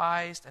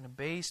despised and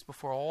abased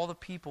before all the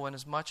people,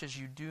 inasmuch as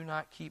you do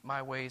not keep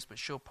my ways, but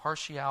show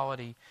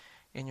partiality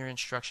in your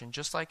instruction.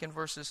 Just like in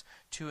verses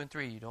 2 and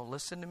 3, you don't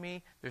listen to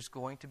me, there's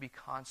going to be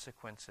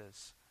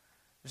consequences.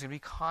 There's going to be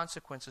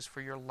consequences for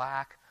your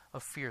lack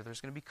of fear.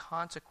 There's going to be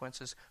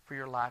consequences for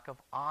your lack of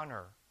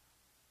honor.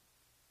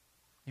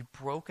 You've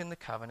broken the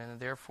covenant, and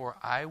therefore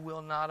I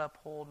will not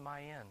uphold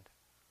my end.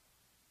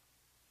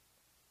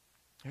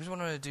 Here's what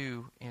I'm going to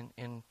do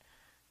in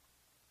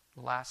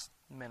the last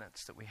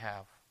minutes that we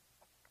have.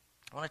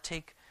 I want to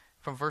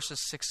from verses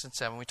 6 and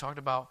 7. We talked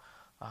about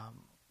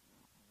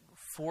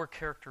 4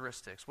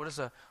 characteristics. What does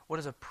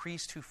a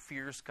priest who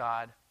fears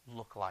God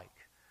look like?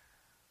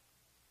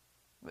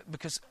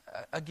 Because,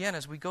 again,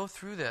 as we go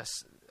through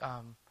this,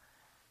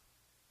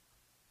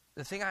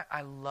 the thing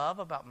I love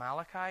about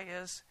Malachi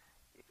is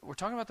we're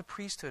talking about the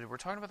priesthood. We're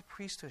talking about the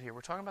priesthood here.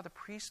 We're talking about the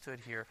priesthood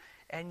here.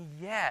 And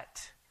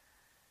yet,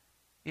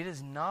 it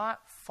is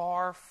not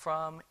far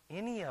from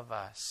any of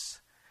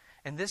us.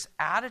 And this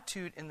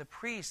attitude in the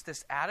priest,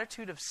 this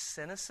attitude of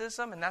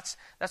cynicism, and that's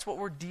what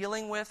we're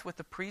dealing with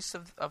the priests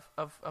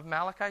of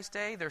Malachi's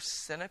day. They're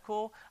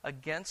cynical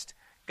against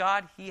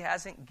God. He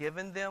hasn't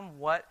given them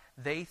what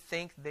they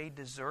think they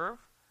deserve.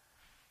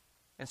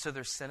 And so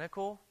they're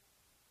cynical.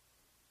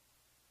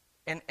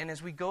 And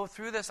as we go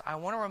through this, I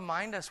want to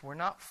remind us we're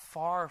not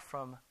far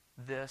from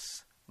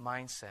this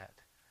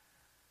mindset.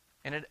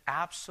 And it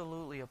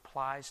absolutely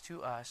applies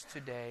to us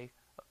today,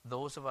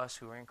 those of us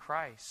who are in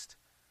Christ.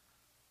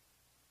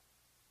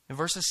 In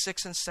verses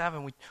 6 and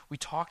 7, we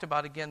talked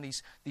about, again,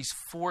 these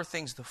 4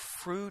 things, the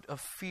fruit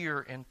of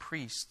fear in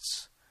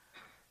priests.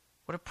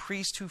 What a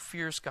priest who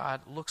fears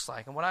God looks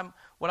like. And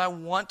what I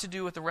want to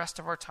do with the rest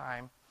of our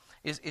time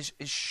is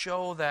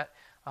show that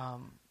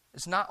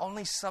it's not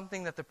only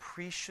something that the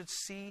priest should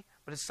see,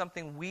 but it's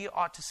something we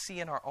ought to see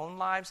in our own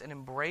lives and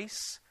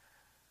embrace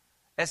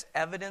as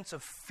evidence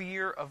of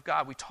fear of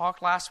God. We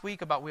talked last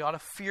week about we ought to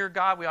fear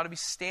God. We ought to be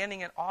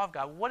standing in awe of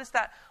God. What does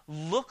that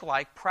look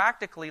like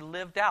practically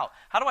lived out?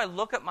 How do I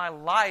look at my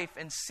life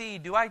and see,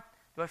 do I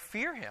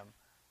fear Him?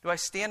 Do I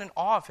stand in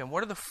awe of Him?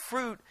 What are the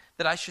fruit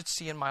that I should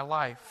see in my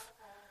life?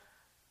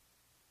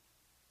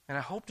 And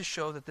I hope to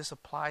show that this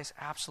applies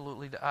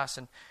absolutely to us.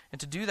 And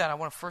to do that, I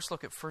want to first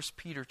look at 1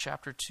 Peter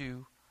chapter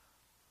 2.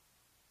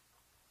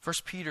 1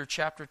 Peter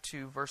chapter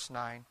 2, verse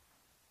 9.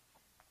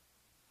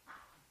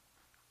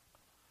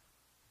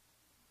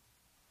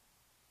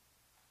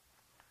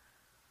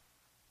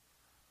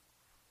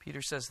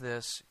 Peter says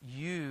this,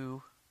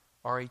 "You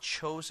are a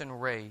chosen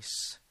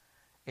race,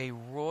 a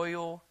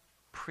royal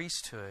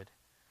priesthood,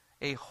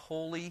 a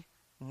holy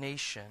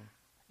nation,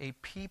 a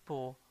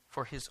people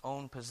for His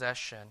own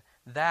possession,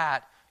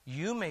 that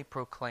you may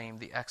proclaim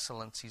the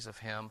excellencies of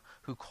Him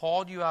who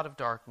called you out of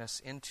darkness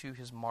into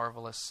His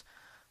marvelous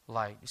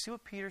light." You see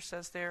what Peter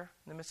says there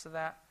in the midst of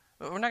that?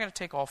 We're not going to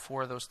take all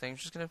 4 of those things.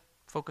 We're just going to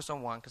focus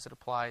on one because it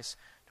applies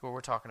to what we're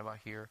talking about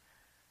here.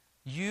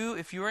 You,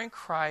 if you're in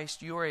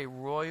Christ, you are a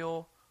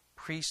royal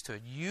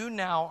priesthood. You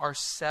now are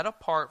set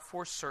apart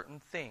for certain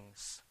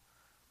things.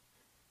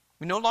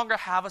 We no longer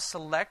have a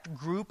select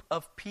group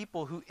of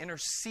people who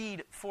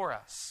intercede for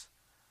us.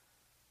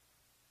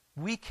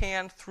 We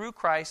can, through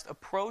Christ,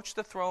 approach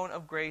the throne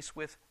of grace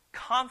with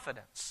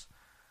confidence.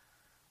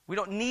 We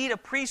don't need a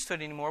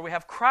priesthood anymore. We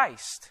have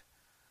Christ.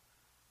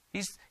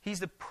 He's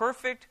the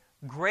perfect,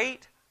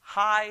 great,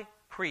 high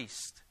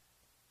priest.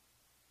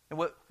 And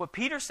what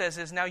Peter says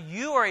is, now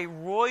you are a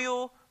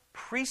royal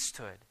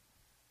priesthood.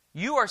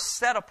 You are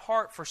set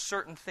apart for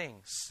certain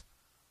things.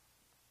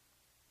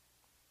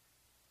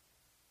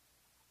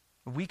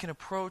 We can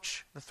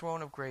approach the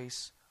throne of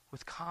grace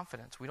with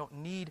confidence. We don't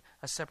need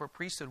a separate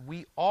priesthood.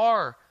 We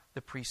are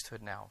the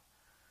priesthood now.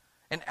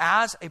 And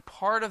as a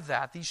part of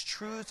that, these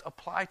truths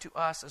apply to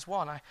us as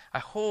well. And I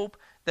hope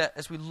that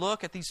as we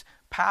look at these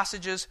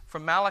passages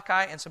from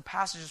Malachi and some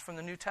passages from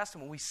the New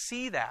Testament, we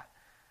see that.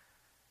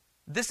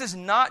 This is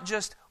not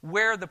just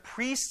where the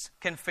priests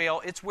can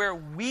fail, it's where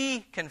we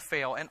can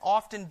fail and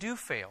often do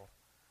fail.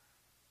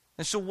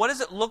 And so what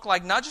does it look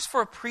like, not just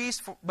for a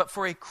priest, but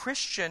for a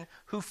Christian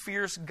who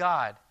fears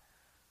God?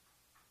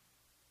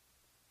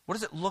 What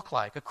does it look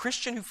like? A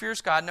Christian who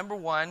fears God, number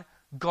 1,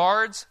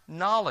 guards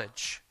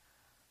knowledge.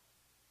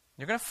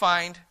 You're going to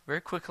find,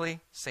 very quickly,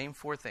 same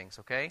 4 things,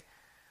 okay?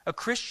 A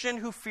Christian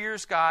who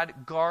fears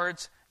God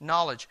guards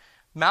knowledge.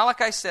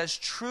 Malachi says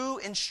true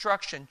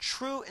instruction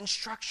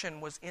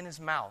was in his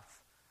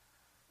mouth.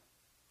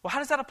 Well, how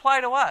does that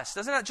apply to us?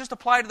 Doesn't that just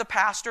apply to the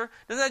pastor?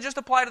 Doesn't that just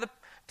apply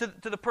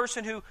to the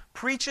person who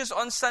preaches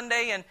on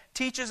Sunday and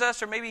teaches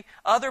us, or maybe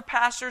other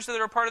pastors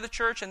that are part of the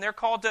church and they're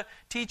called to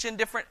teach in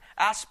different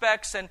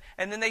aspects and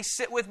then they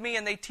sit with me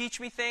and they teach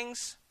me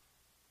things?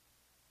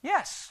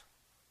 Yes.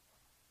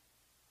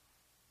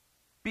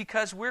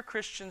 Because we're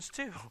Christians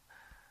too.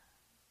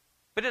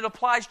 But it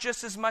applies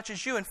just as much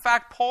as you. In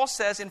fact, Paul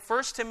says in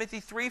 1 Timothy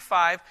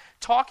 3:5,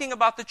 talking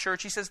about the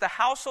church, he says the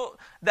household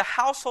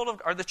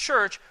of, or the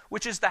church,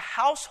 which is the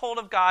household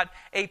of God,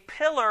 a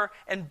pillar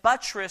and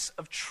buttress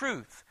of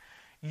truth.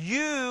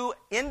 You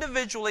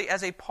individually,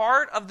 as a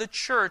part of the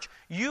church,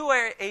 you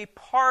are a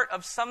part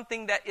of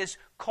something that is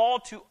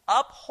called to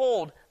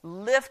uphold,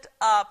 lift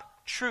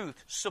up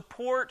truth,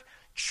 support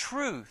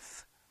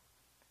truth.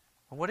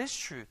 What is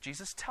truth?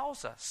 Jesus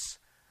tells us.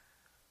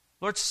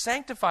 Lord,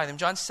 sanctify them.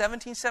 John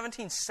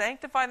 17:17.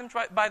 Sanctify them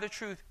by the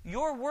truth.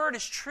 Your word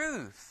is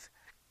truth.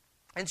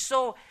 And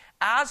so,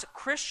 as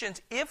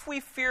Christians, if we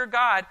fear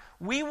God,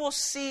 we will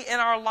see in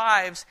our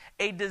lives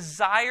a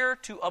desire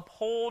to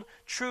uphold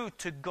truth,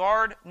 to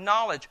guard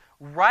knowledge.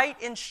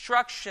 Right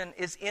instruction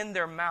is in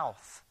their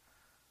mouth.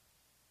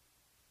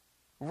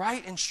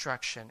 Right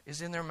instruction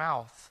is in their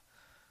mouth.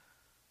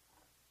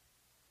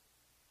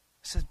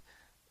 It said,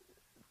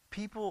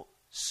 people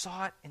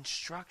sought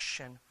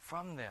instruction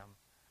from them.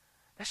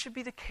 That should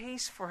be the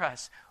case for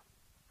us.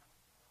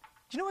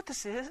 Do you know what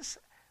this is?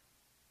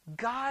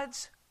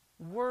 God's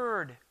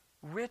Word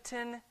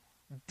written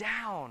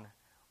down.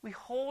 We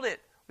hold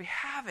it. We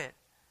have it.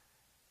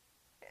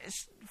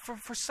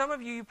 For some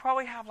of you, you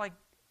probably have like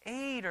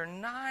 8 or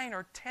 9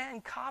 or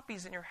 10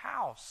 copies in your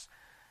house.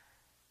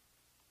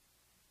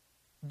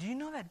 Do you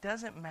know that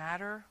doesn't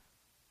matter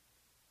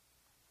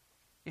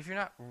if you're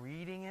not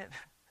reading it?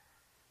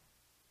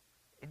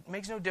 It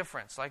makes no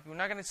difference. Like, we're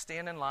not going to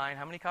stand in line.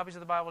 How many copies of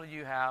the Bible do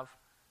you have?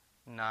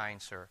 9,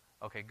 sir.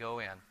 Okay, go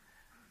in.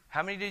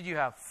 How many did you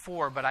have?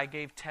 4, but I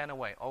gave 10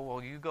 away. Oh,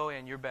 well, you go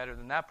in. You're better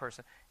than that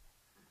person.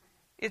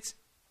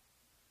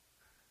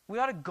 We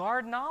ought to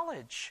guard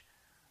knowledge.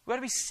 We ought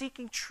to be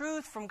seeking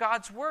truth from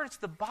God's Word. It's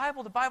the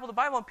Bible, the Bible, the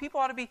Bible. And people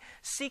ought to be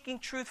seeking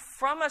truth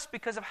from us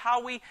because of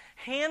how we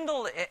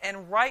handle it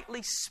and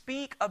rightly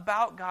speak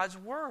about God's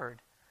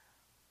Word.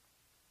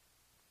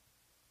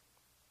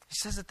 He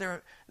says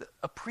that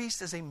a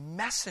priest is a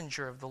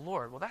messenger of the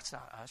Lord. Well, that's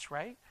not us,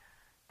 right?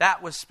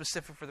 That was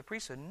specific for the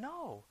priesthood.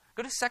 No.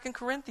 Go to 2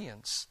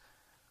 Corinthians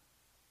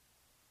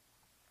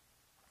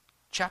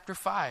chapter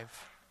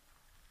 5.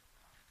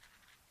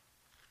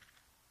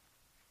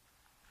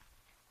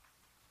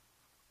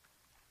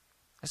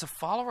 As a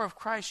follower of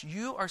Christ,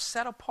 you are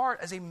set apart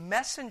as a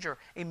messenger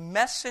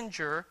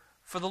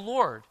for the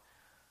Lord.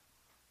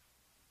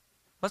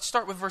 Let's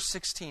start with verse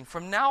 16.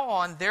 From now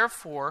on,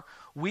 therefore,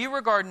 we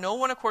regard no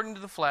one according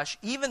to the flesh,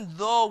 even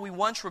though we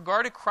once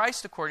regarded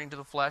Christ according to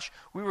the flesh,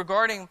 we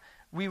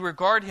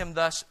regard him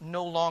thus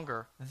no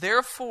longer.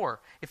 Therefore,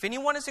 if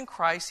anyone is in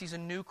Christ, he's a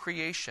new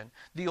creation.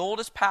 The old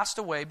has passed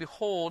away.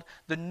 Behold,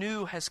 the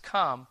new has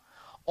come.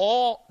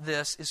 All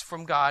this is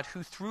from God,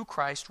 who through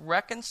Christ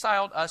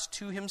reconciled us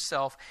to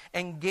himself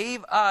and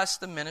gave us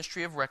the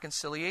ministry of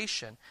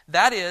reconciliation.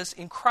 That is,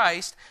 in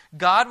Christ,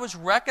 God was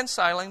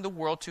reconciling the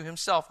world to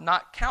himself,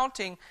 not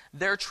counting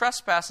their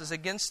trespasses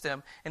against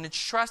them, and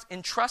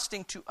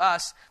entrusting to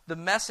us the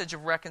message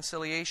of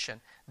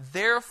reconciliation.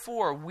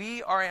 Therefore,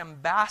 we are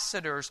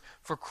ambassadors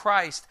for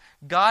Christ,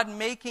 God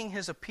making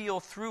his appeal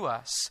through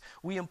us.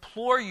 We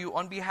implore you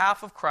on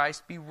behalf of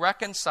Christ, be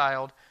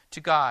reconciled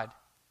to God.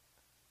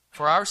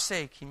 For our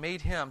sake, he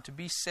made him to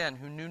be sin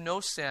who knew no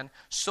sin,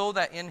 so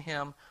that in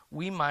him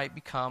we might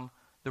become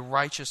the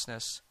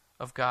righteousness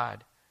of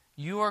God.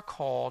 You are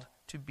called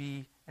to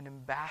be an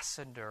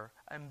ambassador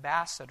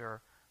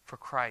for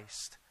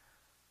Christ.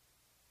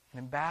 An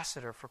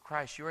ambassador for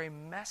Christ. You're a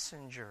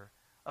messenger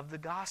of the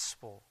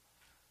gospel.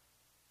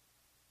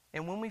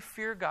 And when we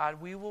fear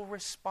God, we will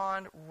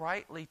respond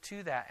rightly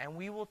to that, and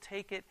we will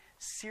take it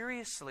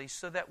seriously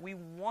so that we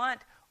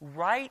want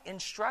right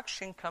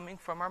instruction coming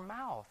from our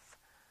mouth.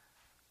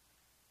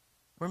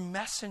 We're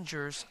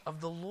messengers of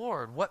the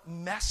Lord. What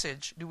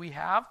message do we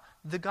have?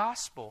 The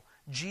gospel.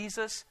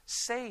 Jesus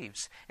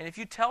saves. And if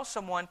you tell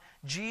someone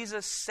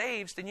Jesus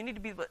saves, then you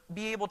need to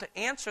be able to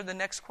answer the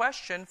next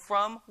question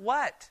from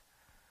what?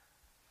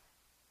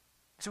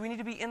 So we need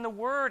to be in the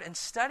Word and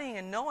studying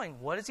and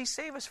knowing, what does he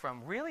save us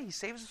from? Really? He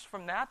saves us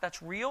from that?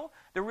 That's real?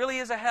 There really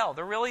is a hell?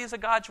 There really is a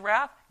God's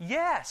wrath?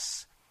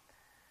 Yes.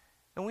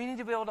 And we need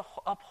to be able to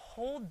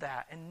uphold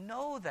that and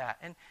know that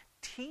and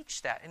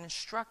teach that and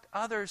instruct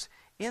others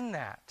in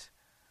that.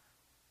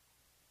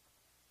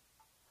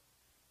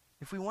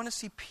 If we want to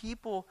see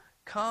people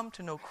come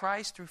to know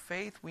Christ through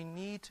faith, we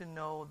need to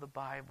know the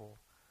Bible.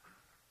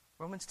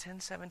 Romans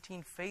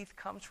 10:17, faith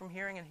comes from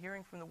hearing and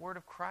hearing from the Word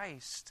of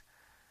Christ.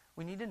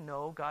 We need to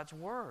know God's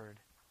Word.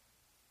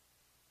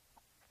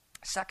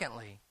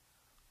 Secondly,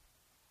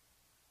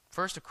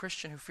 first, a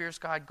Christian who fears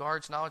God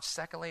guards knowledge.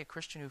 Secondly, a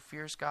Christian who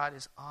fears God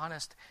is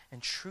honest and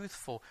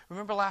truthful.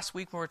 Remember last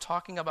week when we were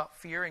talking about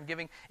fear and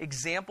giving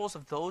examples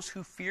of those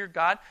who fear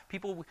God,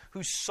 people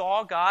who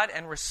saw God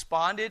and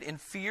responded in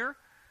fear?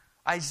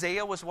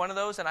 Isaiah was one of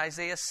those in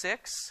Isaiah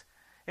 6.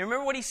 And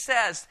remember what he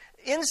says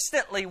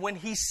instantly when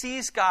he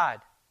sees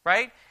God,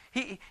 right?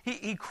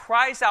 He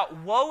cries out,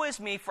 woe is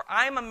me, for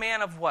I am a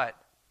man of what?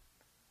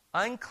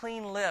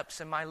 Unclean lips,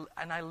 and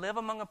I live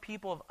among a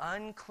people of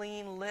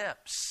unclean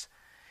lips.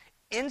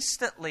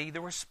 Instantly, the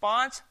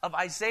response of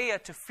Isaiah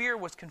to fear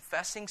was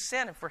confessing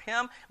sin. And for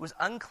him, it was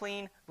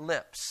unclean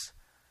lips.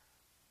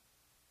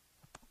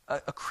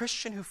 A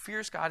Christian who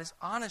fears God is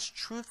honest,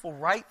 truthful,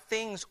 right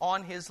things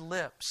on his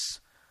lips.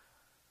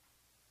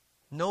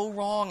 No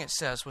wrong, it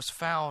says, was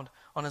found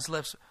on his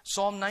lips.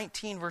 Psalm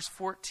 19, verse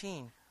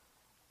 14.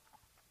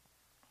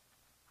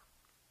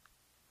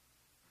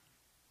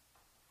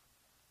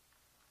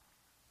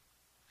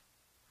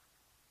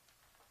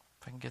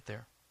 If I can get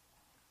there.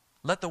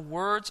 Let the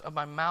words of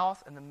my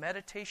mouth and the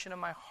meditation of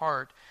my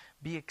heart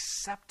be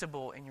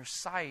acceptable in your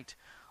sight,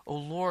 O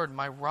Lord,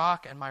 my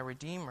rock and my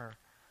redeemer.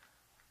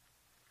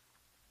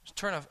 Let's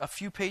turn a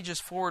few pages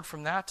forward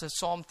from that to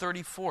Psalm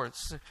 34.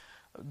 It's a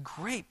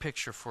great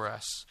picture for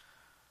us.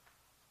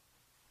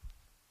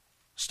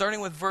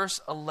 Starting with verse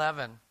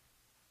 11.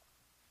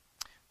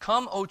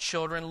 Come, O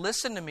children,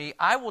 listen to me.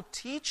 I will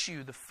teach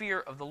you the fear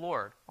of the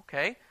Lord.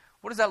 Okay,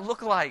 what does that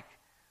look like?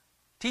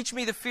 Teach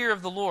me the fear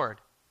of the Lord.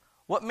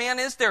 What man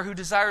is there who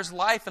desires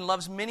life and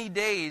loves many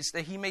days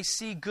that he may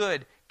see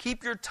good?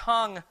 Keep your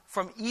tongue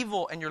from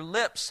evil and your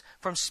lips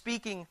from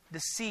speaking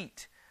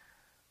deceit.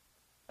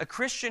 A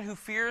Christian who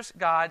fears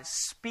God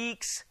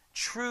speaks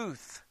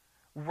truth.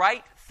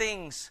 Right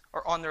things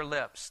are on their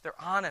lips. They're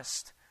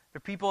honest. They're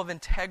people of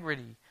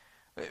integrity.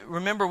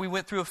 Remember, we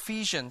went through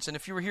Ephesians, and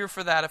if you were here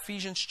for that,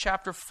 Ephesians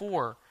chapter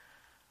 4.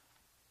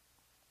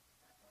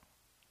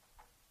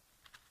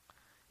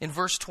 In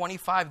verse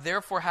 25,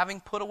 therefore,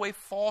 having put away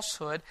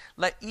falsehood,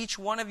 let each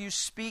one of you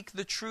speak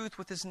the truth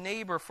with his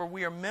neighbor, for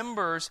we are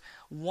members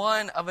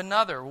one of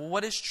another. Well,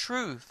 what is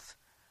truth?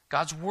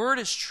 God's word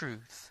is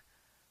truth.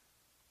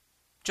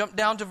 Jump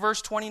down to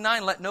verse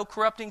 29. Let no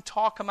corrupting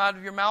talk come out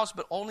of your mouths,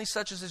 but only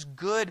such as is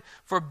good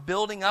for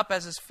building up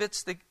as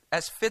fits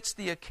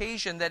the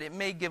occasion, that it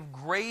may give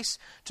grace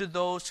to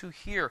those who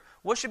hear.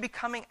 What should be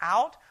coming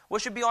out?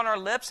 What should be on our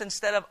lips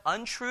instead of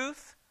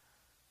untruth?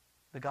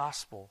 The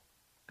gospel.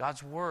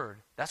 God's word.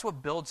 That's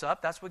what builds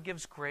up. That's what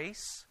gives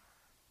grace.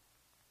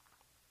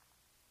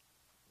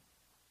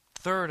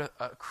 Third,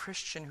 a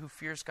Christian who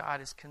fears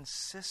God is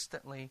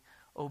consistently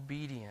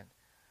obedient.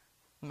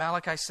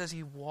 Malachi says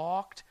he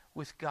walked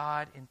with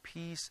God in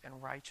peace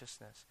and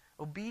righteousness.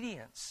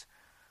 Obedience.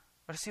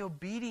 We ought to see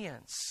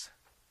obedience.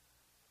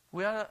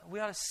 We ought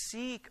to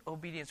seek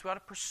obedience. We ought to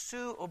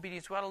pursue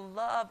obedience. We ought to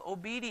love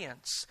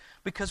obedience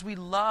because we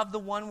love the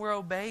one we're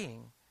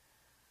obeying.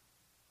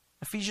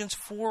 Ephesians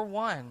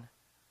 4:1.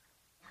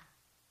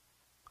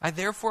 I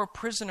therefore, a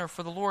prisoner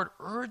for the Lord,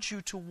 urge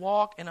you to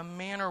walk in a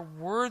manner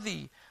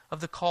worthy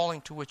of the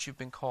calling to which you've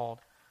been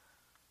called.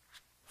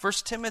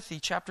 1 Timothy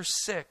chapter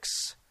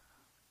 6,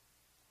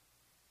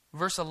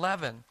 verse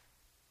 11.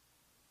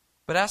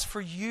 But as for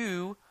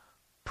you,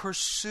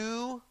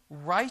 pursue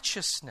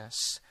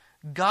righteousness,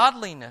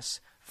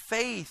 godliness,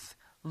 faith,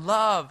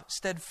 love,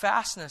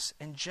 steadfastness,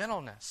 and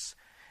gentleness.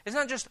 It's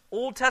not just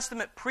Old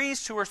Testament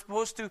priests who are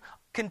supposed to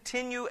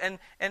continue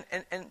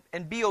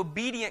and be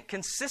obedient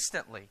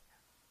consistently.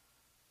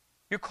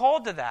 You're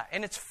called to that.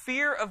 And it's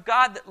fear of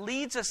God that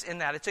leads us in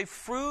that. It's a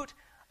fruit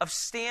of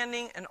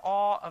standing in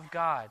awe of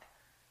God.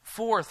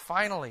 Fourth,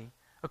 finally,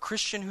 a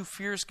Christian who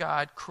fears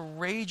God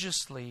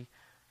courageously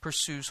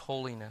pursues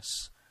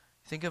holiness.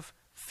 Think of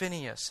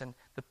Phineas and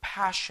the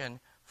passion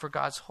for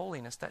God's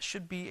holiness. That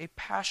should be a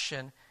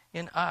passion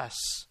in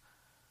us.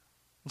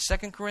 In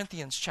 2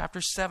 Corinthians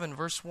chapter 7,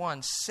 verse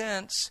 1,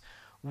 since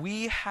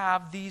we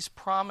have these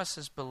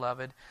promises,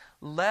 beloved,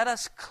 let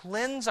us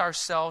cleanse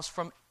ourselves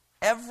from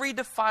every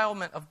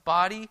defilement of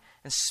body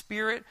and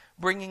spirit,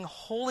 bringing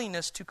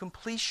holiness to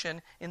completion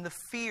in the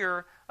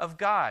fear of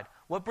God.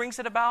 What brings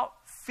it about?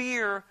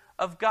 Fear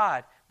of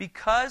God.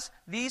 Because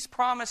these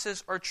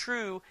promises are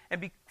true,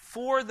 and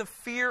for the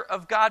fear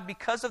of God,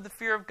 because of the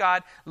fear of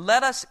God,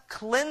 let us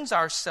cleanse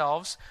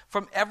ourselves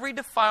from every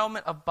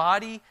defilement of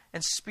body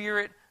and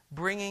spirit,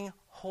 bringing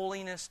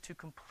holiness to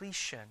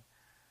completion.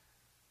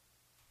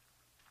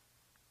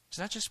 It's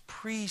not just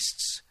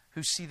priests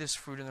who see this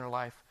fruit in their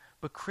life,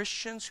 but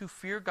Christians who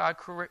fear God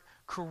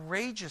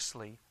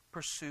courageously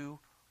pursue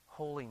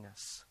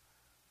holiness.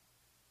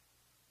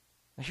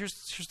 Now here's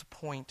the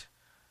point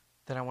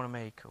that I want to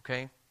make,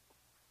 okay?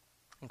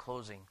 In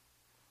closing.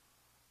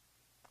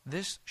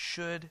 This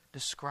should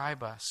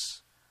describe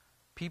us.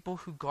 People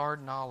who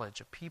guard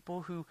knowledge,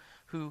 people who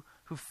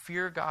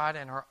fear God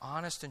and are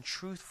honest and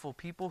truthful,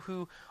 people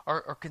who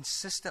are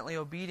consistently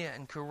obedient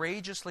and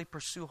courageously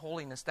pursue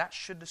holiness. That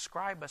should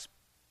describe us.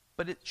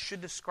 But it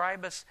should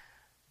describe us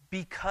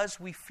because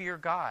we fear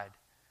God.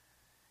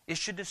 It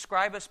should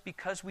describe us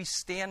because we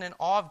stand in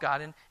awe of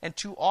God. And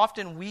too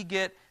often we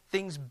get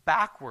things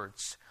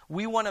backwards.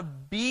 We want to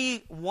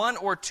be one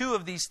or two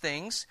of these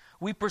things.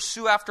 We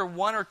pursue after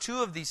one or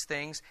two of these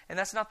things, and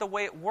that's not the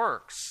way it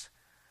works.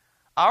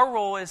 Our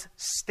role is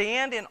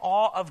stand in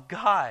awe of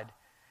God.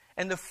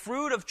 And the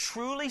fruit of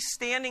truly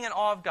standing in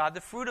awe of God,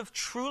 the fruit of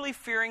truly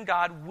fearing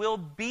God will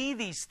be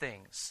these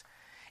things.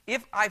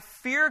 If I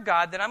fear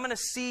God, then I'm going to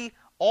see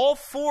all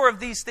four of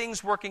these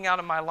things working out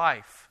in my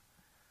life.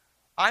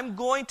 I'm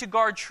going to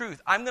guard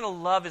truth. I'm going to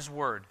love His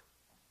Word.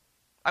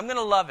 I'm going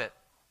to love it.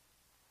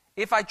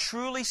 If I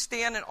truly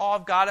stand in awe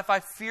of God, if I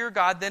fear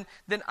God, then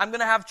I'm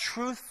going to have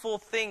truthful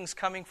things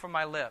coming from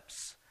my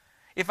lips.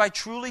 If I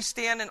truly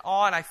stand in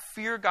awe and I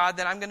fear God,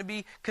 then I'm going to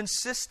be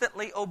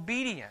consistently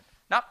obedient.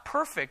 Not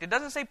perfect. It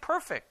doesn't say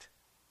perfect.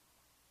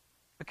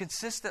 But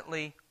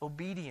consistently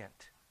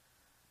obedient.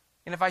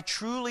 And if I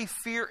truly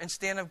fear and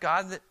stand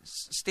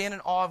in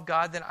awe of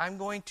God, then I'm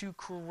going to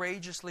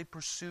courageously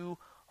pursue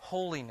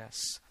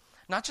holiness.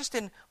 Not just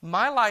in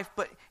my life,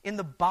 but in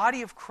the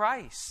body of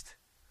Christ.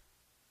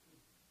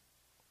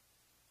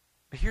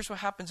 But here's what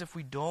happens if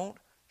we don't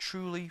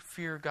truly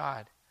fear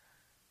God.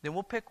 Then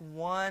we'll pick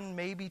one,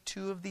 maybe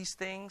two of these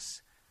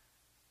things,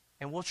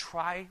 and we'll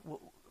try.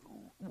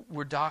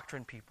 We're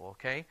doctrine people,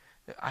 okay?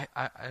 I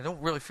don't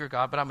really fear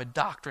God, but I'm a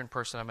doctrine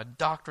person. I'm a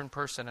doctrine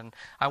person, and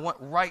I want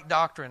right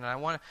doctrine, and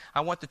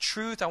I want the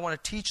truth. I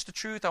want to teach the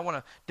truth. I want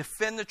to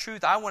defend the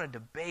truth. I want to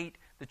debate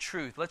the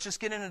truth. Let's just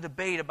get in a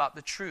debate about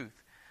the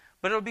truth.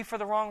 But it'll be for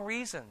the wrong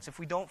reasons if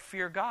we don't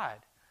fear God.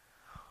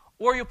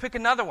 Or you'll pick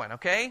another one,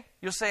 okay?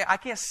 You'll say, I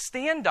can't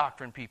stand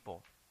doctrine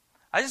people.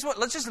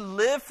 Let's just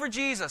live for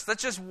Jesus.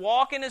 Let's just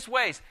walk in His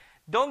ways.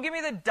 Don't give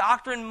me the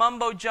doctrine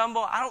mumbo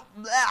jumbo. I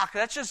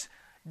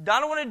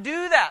don't want to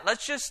do that.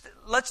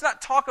 Let's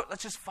not talk.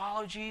 Let's just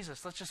follow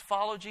Jesus. Let's just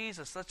follow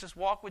Jesus. Let's just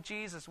walk with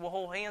Jesus. We'll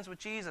hold hands with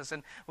Jesus,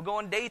 and we'll go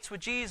on dates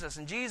with Jesus,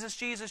 and Jesus,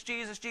 Jesus,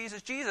 Jesus,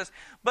 Jesus, Jesus.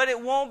 But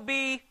it won't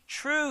be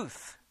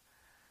truth.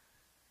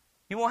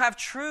 You won't have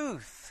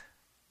truth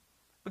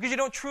because you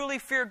don't truly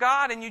fear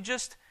God, and you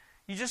just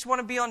want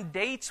to be on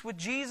dates with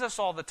Jesus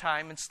all the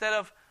time instead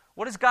of,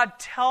 what does God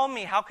tell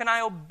me? How can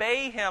I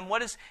obey Him?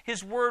 What does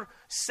His Word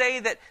say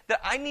that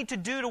I need to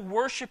do to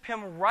worship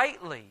Him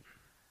rightly?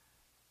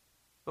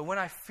 But when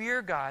I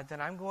fear God,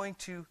 then I'm going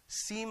to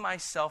see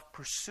myself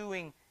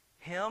pursuing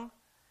Him,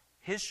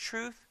 His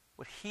truth,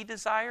 what He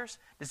desires,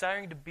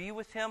 desiring to be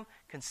with Him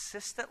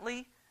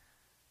consistently.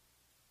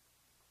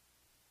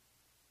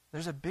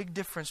 There's a big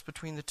difference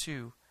between the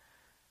two.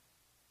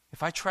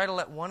 If I try to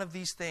let one of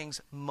these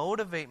things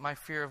motivate my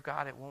fear of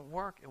God, it won't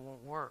work. It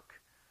won't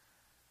work.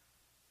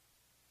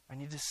 I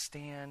need to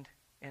stand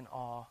in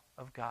awe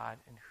of God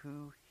and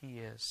who He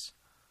is.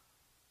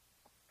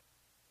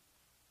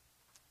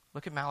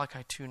 Look at Malachi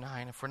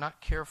 2:9. If we're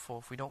not careful,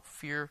 if we don't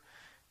fear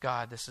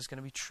God, this is going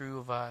to be true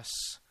of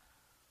us.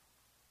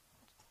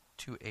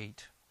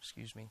 2:8,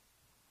 excuse me.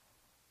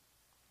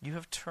 You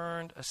have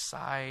turned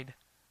aside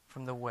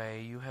from the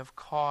way. You have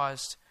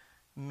caused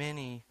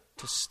many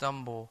to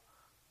stumble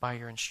by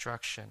your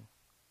instruction.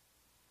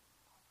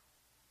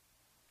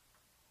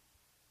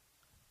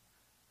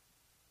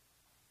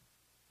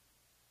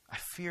 I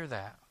fear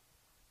that.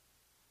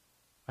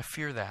 I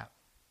fear that.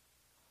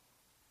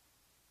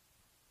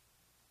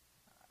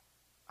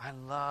 I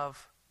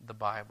love the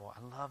Bible. I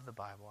love the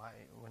Bible.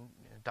 When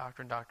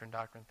doctrine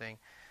thing,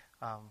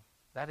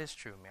 that is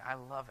true of me. I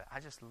love it. I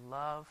just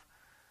love,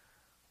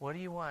 what do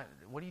you want?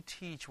 What do you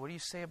teach? What do you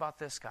say about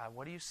this, God?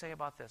 What do you say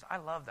about this? I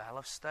love that. I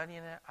love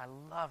studying it. I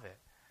love it.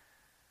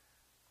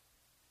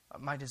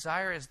 My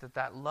desire is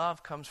that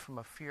love comes from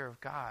a fear of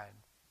God.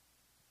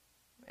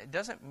 It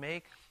doesn't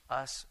make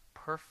us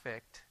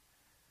perfect.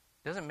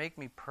 It doesn't make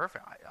me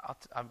perfect.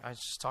 I was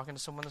just talking to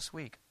someone this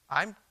week.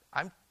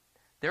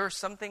 There are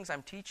some things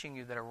I'm teaching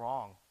you that are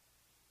wrong.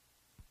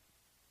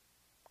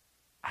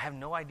 I have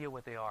no idea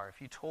what they are. If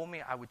you told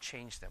me, I would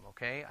change them,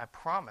 okay? I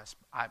promise.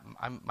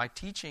 My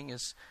teaching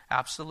is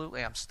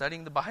absolutely, I'm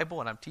studying the Bible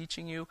and I'm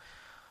teaching you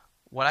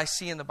what I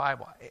see in the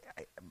Bible.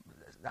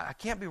 I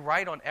can't be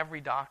right on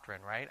every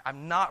doctrine, right?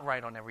 I'm not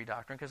right on every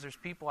doctrine because there's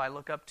people I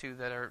look up to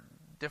that are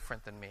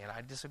different than me and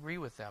I disagree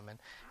with them.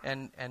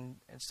 And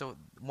so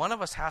one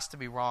of us has to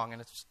be wrong,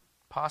 and it's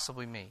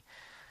possibly me.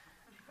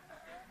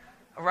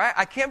 Right?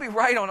 I can't be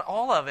right on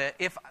all of it.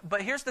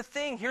 But here's the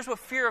thing. Here's what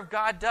fear of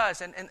God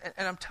does. And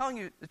I'm telling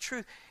you the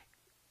truth.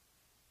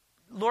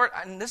 Lord,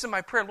 and this is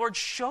my prayer. Lord,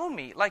 show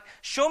me.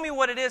 Show me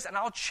what it is, and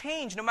I'll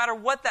change no matter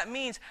what that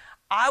means.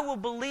 I will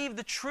believe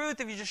the truth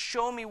if you just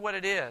show me what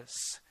it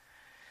is.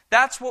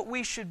 That's what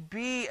we should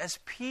be as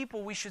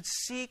people. We should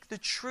seek the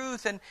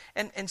truth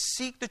and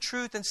seek the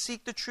truth and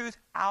seek the truth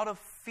out of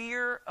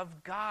fear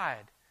of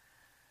God.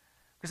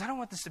 Because I don't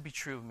want this to be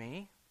true of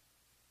me.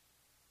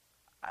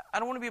 I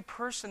don't want to be a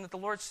person that the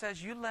Lord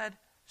says, you led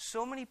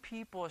so many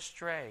people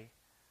astray.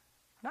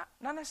 Not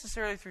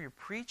necessarily through your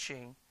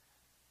preaching,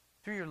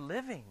 through your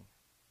living.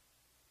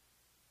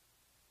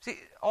 See,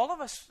 all of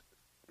us,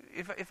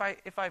 if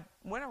I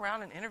went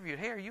around and interviewed,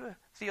 hey, are you a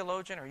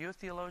theologian? Are you a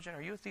theologian?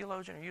 Are you a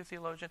theologian? Are you a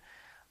theologian?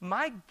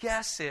 My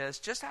guess is,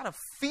 just out of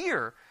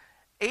fear,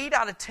 8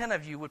 out of 10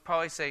 of you would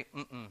probably say,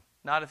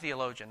 not a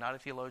theologian, not a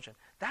theologian.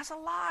 That's a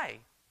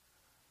lie.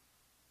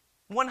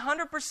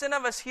 100%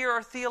 of us here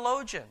are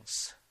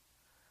theologians.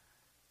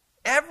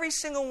 Every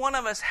single one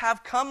of us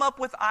have come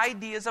up with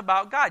ideas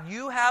about God.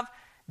 You have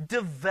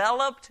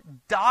developed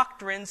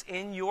doctrines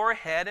in your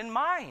head and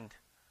mind.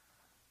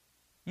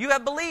 You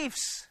have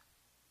beliefs.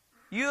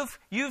 You've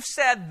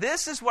said,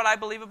 this is what I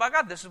believe about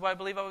God. This is what I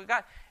believe about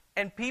God.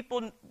 And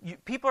people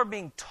are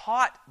being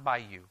taught by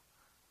you.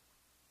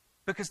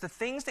 Because the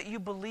things that you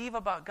believe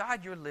about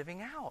God, you're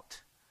living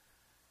out.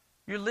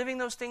 You're living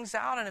those things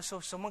out, and if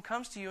someone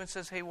comes to you and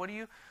says, hey, what do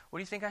you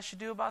think I should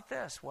do about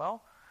this?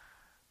 Well,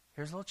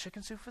 here's a little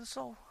chicken soup for the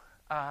soul.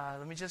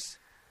 Let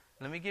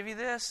me give you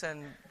this,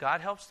 and God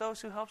helps those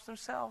who help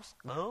themselves.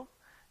 Hello?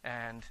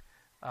 And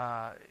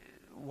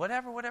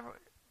whatever.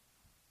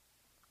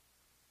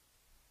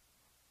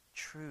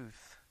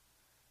 Truth.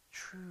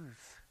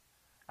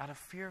 Out of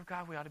fear of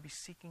God, we ought to be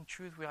seeking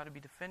truth. We ought to be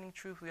defending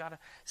truth. We ought to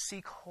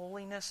seek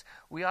holiness.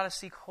 We ought to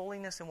seek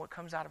holiness in what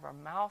comes out of our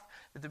mouth.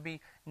 That there be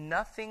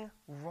nothing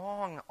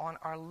wrong on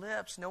our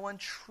lips, no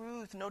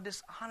untruth, no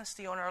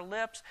dishonesty on our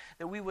lips.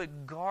 That we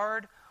would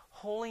guard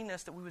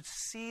holiness, that we would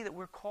see that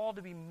we're called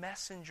to be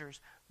messengers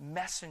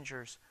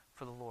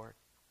for the Lord.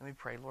 Let me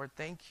pray. Lord,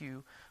 thank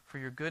you for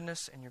your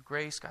goodness and your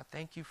grace. God,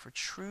 thank you for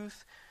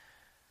truth.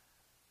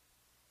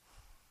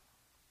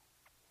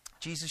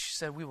 Jesus, you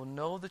said we will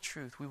know the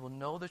truth. We will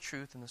know the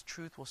truth, and this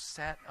truth will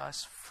set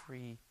us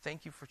free.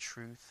 Thank you for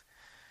truth.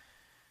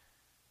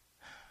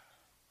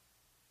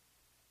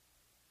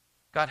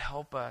 God,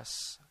 help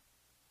us.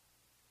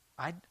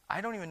 I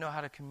don't even know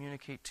how to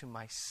communicate to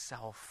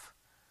myself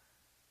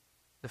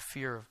the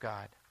fear of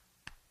God.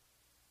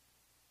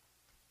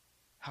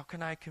 How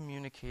can I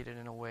communicate it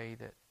in a way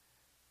that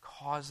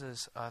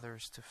causes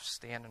others to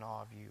stand in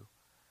awe of you?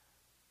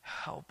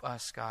 Help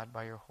us, God,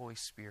 by your Holy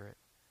Spirit.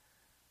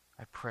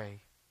 I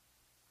pray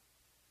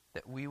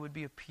that we would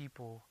be a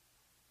people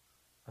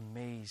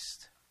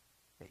amazed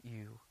at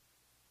you.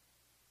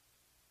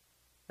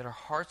 That our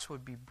hearts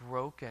would be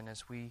broken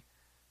as we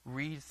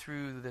read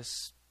through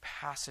this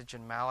passage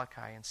in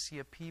Malachi and see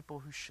a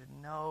people who should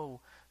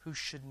know,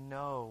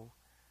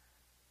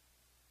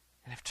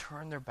 and have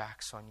turned their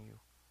backs on you.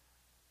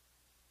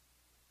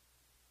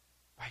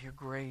 By your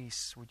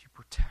grace, would you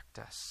protect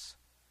us?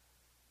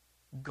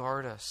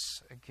 Guard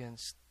us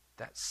against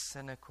that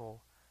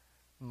cynical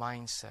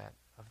mindset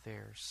of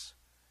theirs.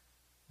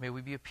 May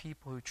we be a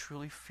people who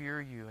truly fear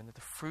you, and that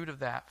the fruit of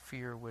that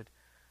fear would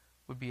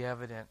be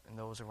evident in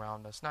those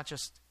around us, not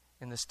just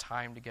in this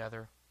time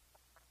together,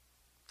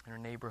 in our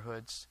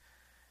neighborhoods,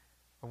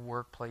 our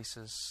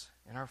workplaces,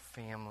 in our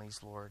families,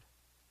 Lord.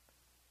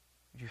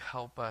 Would you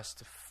help us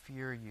to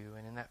fear you,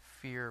 and in that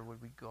fear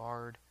would we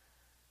guard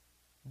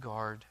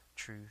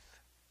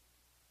truth.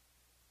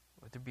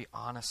 Would there be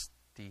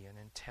honesty and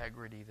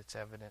integrity that's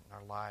evident in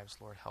our lives,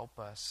 Lord. Help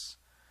us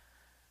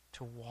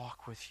to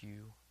walk with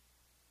you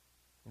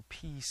in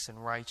peace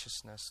and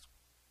righteousness,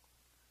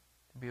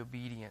 to be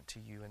obedient to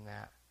you in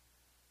that.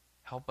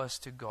 Help us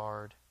to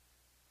guard,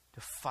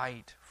 to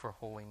fight for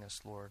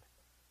holiness, Lord.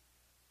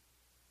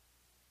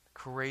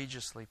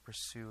 Courageously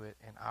pursue it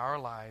in our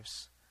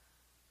lives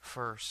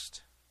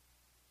first,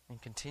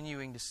 and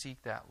continuing to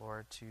seek that,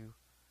 Lord, to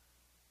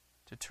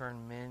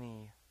turn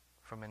many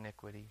from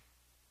iniquity.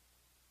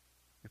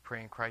 We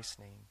pray in Christ's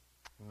name.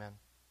 Amen.